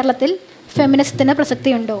നടപ്പിലാക്കിയ കേരളത്തിൽ ഫെമിനിസത്തിന്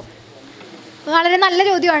പ്രസക്തിയുണ്ടോ? വളരെ നല്ല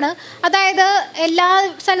ചോദ്യമാണ്. അതായത് എല്ലാ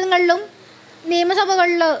സ്ഥലങ്ങളിലും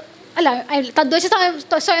നിയമസഭകളിൽ തദ്ദേശ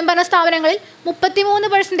സ്വയംഭരണ സ്ഥാപനങ്ങളിൽ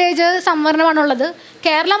 33% സംവരണമാണുള്ളത്.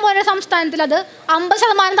 കേരളം പോലെ സംസ്ഥാനത്തിൽ അത്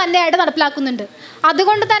 50% തന്നെയായിട്ട് നടപ്പിലാക്കുന്നുണ്ട്.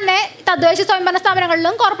 അതുകൊണ്ട് തന്നെ തദ്ദേശ സ്വയംഭരണ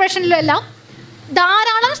സ്ഥാപനങ്ങളിലും കോർപ്പറേഷനിലും എല്ലാം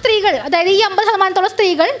ധാരാളം സ്ത്രീകൾ, അതായത് ഈ 50%-ഓളം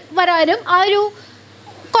സ്ത്രീകൾ വരാനും ആ ഒരു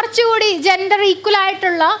കുറച്ചുകൂടി ജെൻഡർ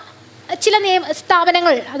ഈക്വലായിട്ടുള്ള ചില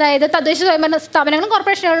സ്ഥാപനങ്ങൾ, അതായത് തദ്ദേശ സ്വയംഭരണ സ്ഥാപനങ്ങളും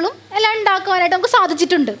കോർപ്പറേഷനുകളും എല്ലാം ഉണ്ടാക്കുവാനായിട്ട് നമുക്ക്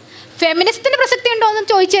സാധിച്ചിട്ടുണ്ട്. ഫെമിനിസത്തിന് പ്രസക്തി ഉണ്ടോ എന്ന്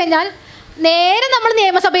ചോദിച്ചു കഴിഞ്ഞാൽ നേരെ നമ്മൾ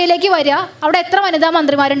നിയമസഭയിലേക്ക് വരിക. അവിടെ എത്ര വനിതാ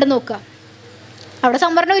മന്ത്രിമാരുണ്ടെന്ന് നോക്കുക. അവിടെ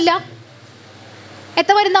സംവരണമില്ല.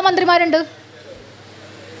 എത്ര വനിതാ മന്ത്രിമാരുണ്ട്?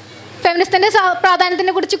 ഫെമിനിസത്തിൻ്റെ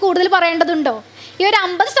പ്രാധാന്യത്തിനെ കുറിച്ച് കൂടുതൽ പറയേണ്ടതുണ്ടോ? ഈ ഒരു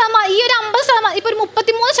 50% ഇപ്പോൾ ഒരു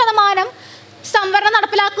 33% സംവരണം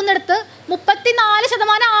നടപ്പിലാക്കുന്നിടത്ത്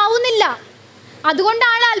 34% ആവുന്നില്ല.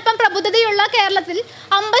 അതുകൊണ്ടാണ് അല്പം പ്രബുദ്ധതയുള്ള കേരളത്തിൽ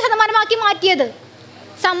 50% മാറ്റിയത്.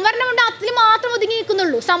 സംവരണമുണ്ട്, അതിൽ മാത്രം ഒതുങ്ങി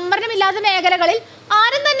നിൽക്കുന്നുള്ളൂ. സംവരണമില്ലാത്ത മേഖലകളിൽ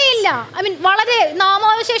ആരും തന്നെയില്ല. വളരെ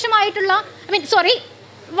നാമാവശേഷമായിട്ടുള്ള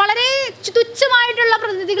വളരെ തുച്ഛമായിട്ടുള്ള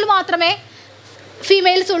പ്രതിനിധികൾ മാത്രമേ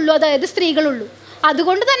ഫീമെയിൽസ് ഉള്ളൂ, അതായത് സ്ത്രീകളുള്ളൂ.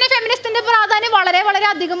 അതുകൊണ്ട് തന്നെ ഫെമിനിസത്തിൻ്റെ പ്രാധാന്യം വളരെ വളരെ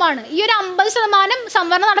അധികമാണ്. ഈ ഒരു 50%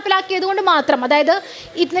 സംവരണം നടപ്പിലാക്കിയത് കൊണ്ട് മാത്രം, അതായത്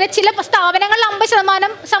ഇങ്ങനെ ചില സ്ഥാപനങ്ങളിൽ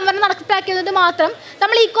 50% സംവരണം നടപ്പിലാക്കിയത് മാത്രം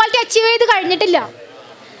നമ്മൾ ഈക്വാലിറ്റി അച്ചീവ് ചെയ്ത് കഴിഞ്ഞിട്ടില്ല.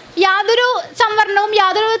 യാതൊരു സംവരണവും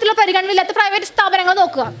യാതൊരു വിധത്തിലുള്ള പരിഗണനയില്ലാത്ത പ്രൈവറ്റ് സ്ഥാപനങ്ങൾ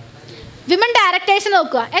നോക്കുക. വിമൻ ഡയറക്ടേഴ്സ്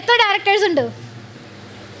നോക്കുക. എത്ര ഡയറക്ടേഴ്സ് ഉണ്ട്?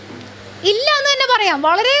 ഇല്ല എന്ന് തന്നെ പറയാം.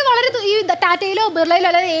 വളരെ വളരെ ഈ ടാറ്റയിലോ ബിർളയിലോ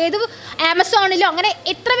അല്ലെങ്കിൽ ഏത് ആമസോണിലോ അങ്ങനെ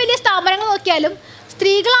എത്ര വലിയ സ്ഥാപനങ്ങൾ നോക്കിയാലും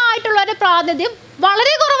സ്ത്രീകളായിട്ടുള്ളവരുടെ പ്രാതിനിധ്യം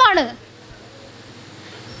വളരെ കുറവാണ്.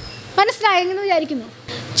 മനസ്സിലായെന്ന് വിചാരിക്കുന്നു.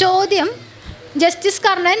 ചോദ്യം: ജസ്റ്റിസ്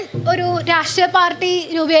കർണൻ ഒരു രാഷ്ട്രീയ പാർട്ടി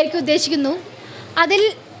രൂപീകരിക്കാൻ ഉദ്ദേശിക്കുന്നു. അതിൽ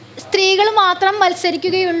സ്ത്രീകൾ മാത്രം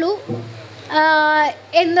മത്സരിക്കുകയുള്ളൂ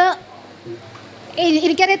എന്ന്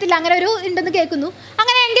എനിക്കറിയത്തില്ല. അങ്ങനെ ഒരു ഉണ്ടെന്ന് കേൾക്കുന്നു.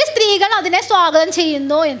 അങ്ങനെയെങ്കിൽ സ്ത്രീകൾ അതിനെ സ്വാഗതം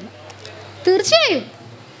ചെയ്യുന്നു എന്ന്. തീർച്ചയായും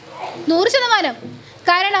 100%.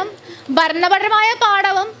 കാരണം ഭരണപരമായ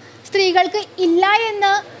പാഠവും സ്ത്രീകൾക്ക് ഇല്ല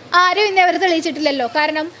എന്ന് ആരും ഇന്നേവരെ തെളിയിച്ചിട്ടില്ലല്ലോ.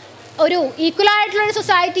 കാരണം ഒരു ഈക്വലായിട്ടുള്ളൊരു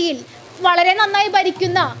സൊസൈറ്റിയിൽ വളരെ നന്നായി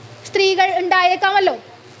ഭരിക്കുന്ന സ്ത്രീകൾ ഉണ്ടായേക്കാമല്ലോ.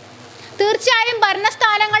 തീർച്ചയായും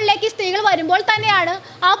ഭരണസ്ഥാനങ്ങളിലേക്ക് സ്ത്രീകൾ വരുമ്പോൾ തന്നെയാണ്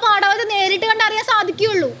ആ പാഠവത്തെ നേരിട്ട് കണ്ടറിയാൻ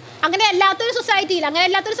സാധിക്കുകയുള്ളൂ. അങ്ങനെ അല്ലാത്തൊരു സൊസൈറ്റിയിൽ, അങ്ങനെ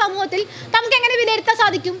അല്ലാത്തൊരു സമൂഹത്തിൽ നമുക്ക് എങ്ങനെ വിലയിരുത്താൻ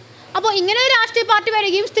സാധിക്കും? അപ്പോൾ ഇങ്ങനെ ഒരു രാഷ്ട്രീയ പാർട്ടി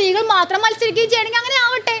വരികയും സ്ത്രീകൾ മാത്രം മത്സരിക്കുകയും ചെയ്യണമെങ്കിൽ അങ്ങനെ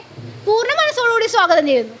ആവട്ടെ. പൂർണ്ണ മനസ്സോടുകൂടി സ്വാഗതം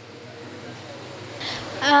ചെയ്യുന്നു.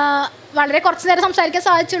 വളരെ കുറച്ച് നേരം സംസാരിക്കാൻ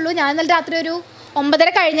സാധിച്ചുള്ളൂ. ഞാൻ ഇന്നലെ രാത്രി ഒരു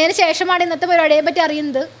 9:30 കഴിഞ്ഞതിന് ശേഷമാണ് ഇന്നത്തെ പരിപാടിയെ പറ്റി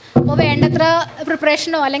അറിയുന്നത്. അപ്പോൾ വേണ്ടത്ര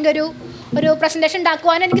പ്രിപ്പറേഷനോ അല്ലെങ്കിൽ ഒരു പ്രസൻറ്റേഷൻ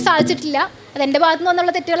ഉണ്ടാക്കുവാനോ എനിക്ക് സാധിച്ചിട്ടില്ല. അതെൻ്റെ ഭാഗത്തു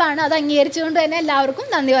നിന്നുള്ള തെറ്റുകളാണ്. അത് അംഗീകരിച്ചുകൊണ്ട് തന്നെ എല്ലാവർക്കും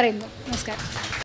നന്ദി പറയുന്നു. നമസ്കാരം.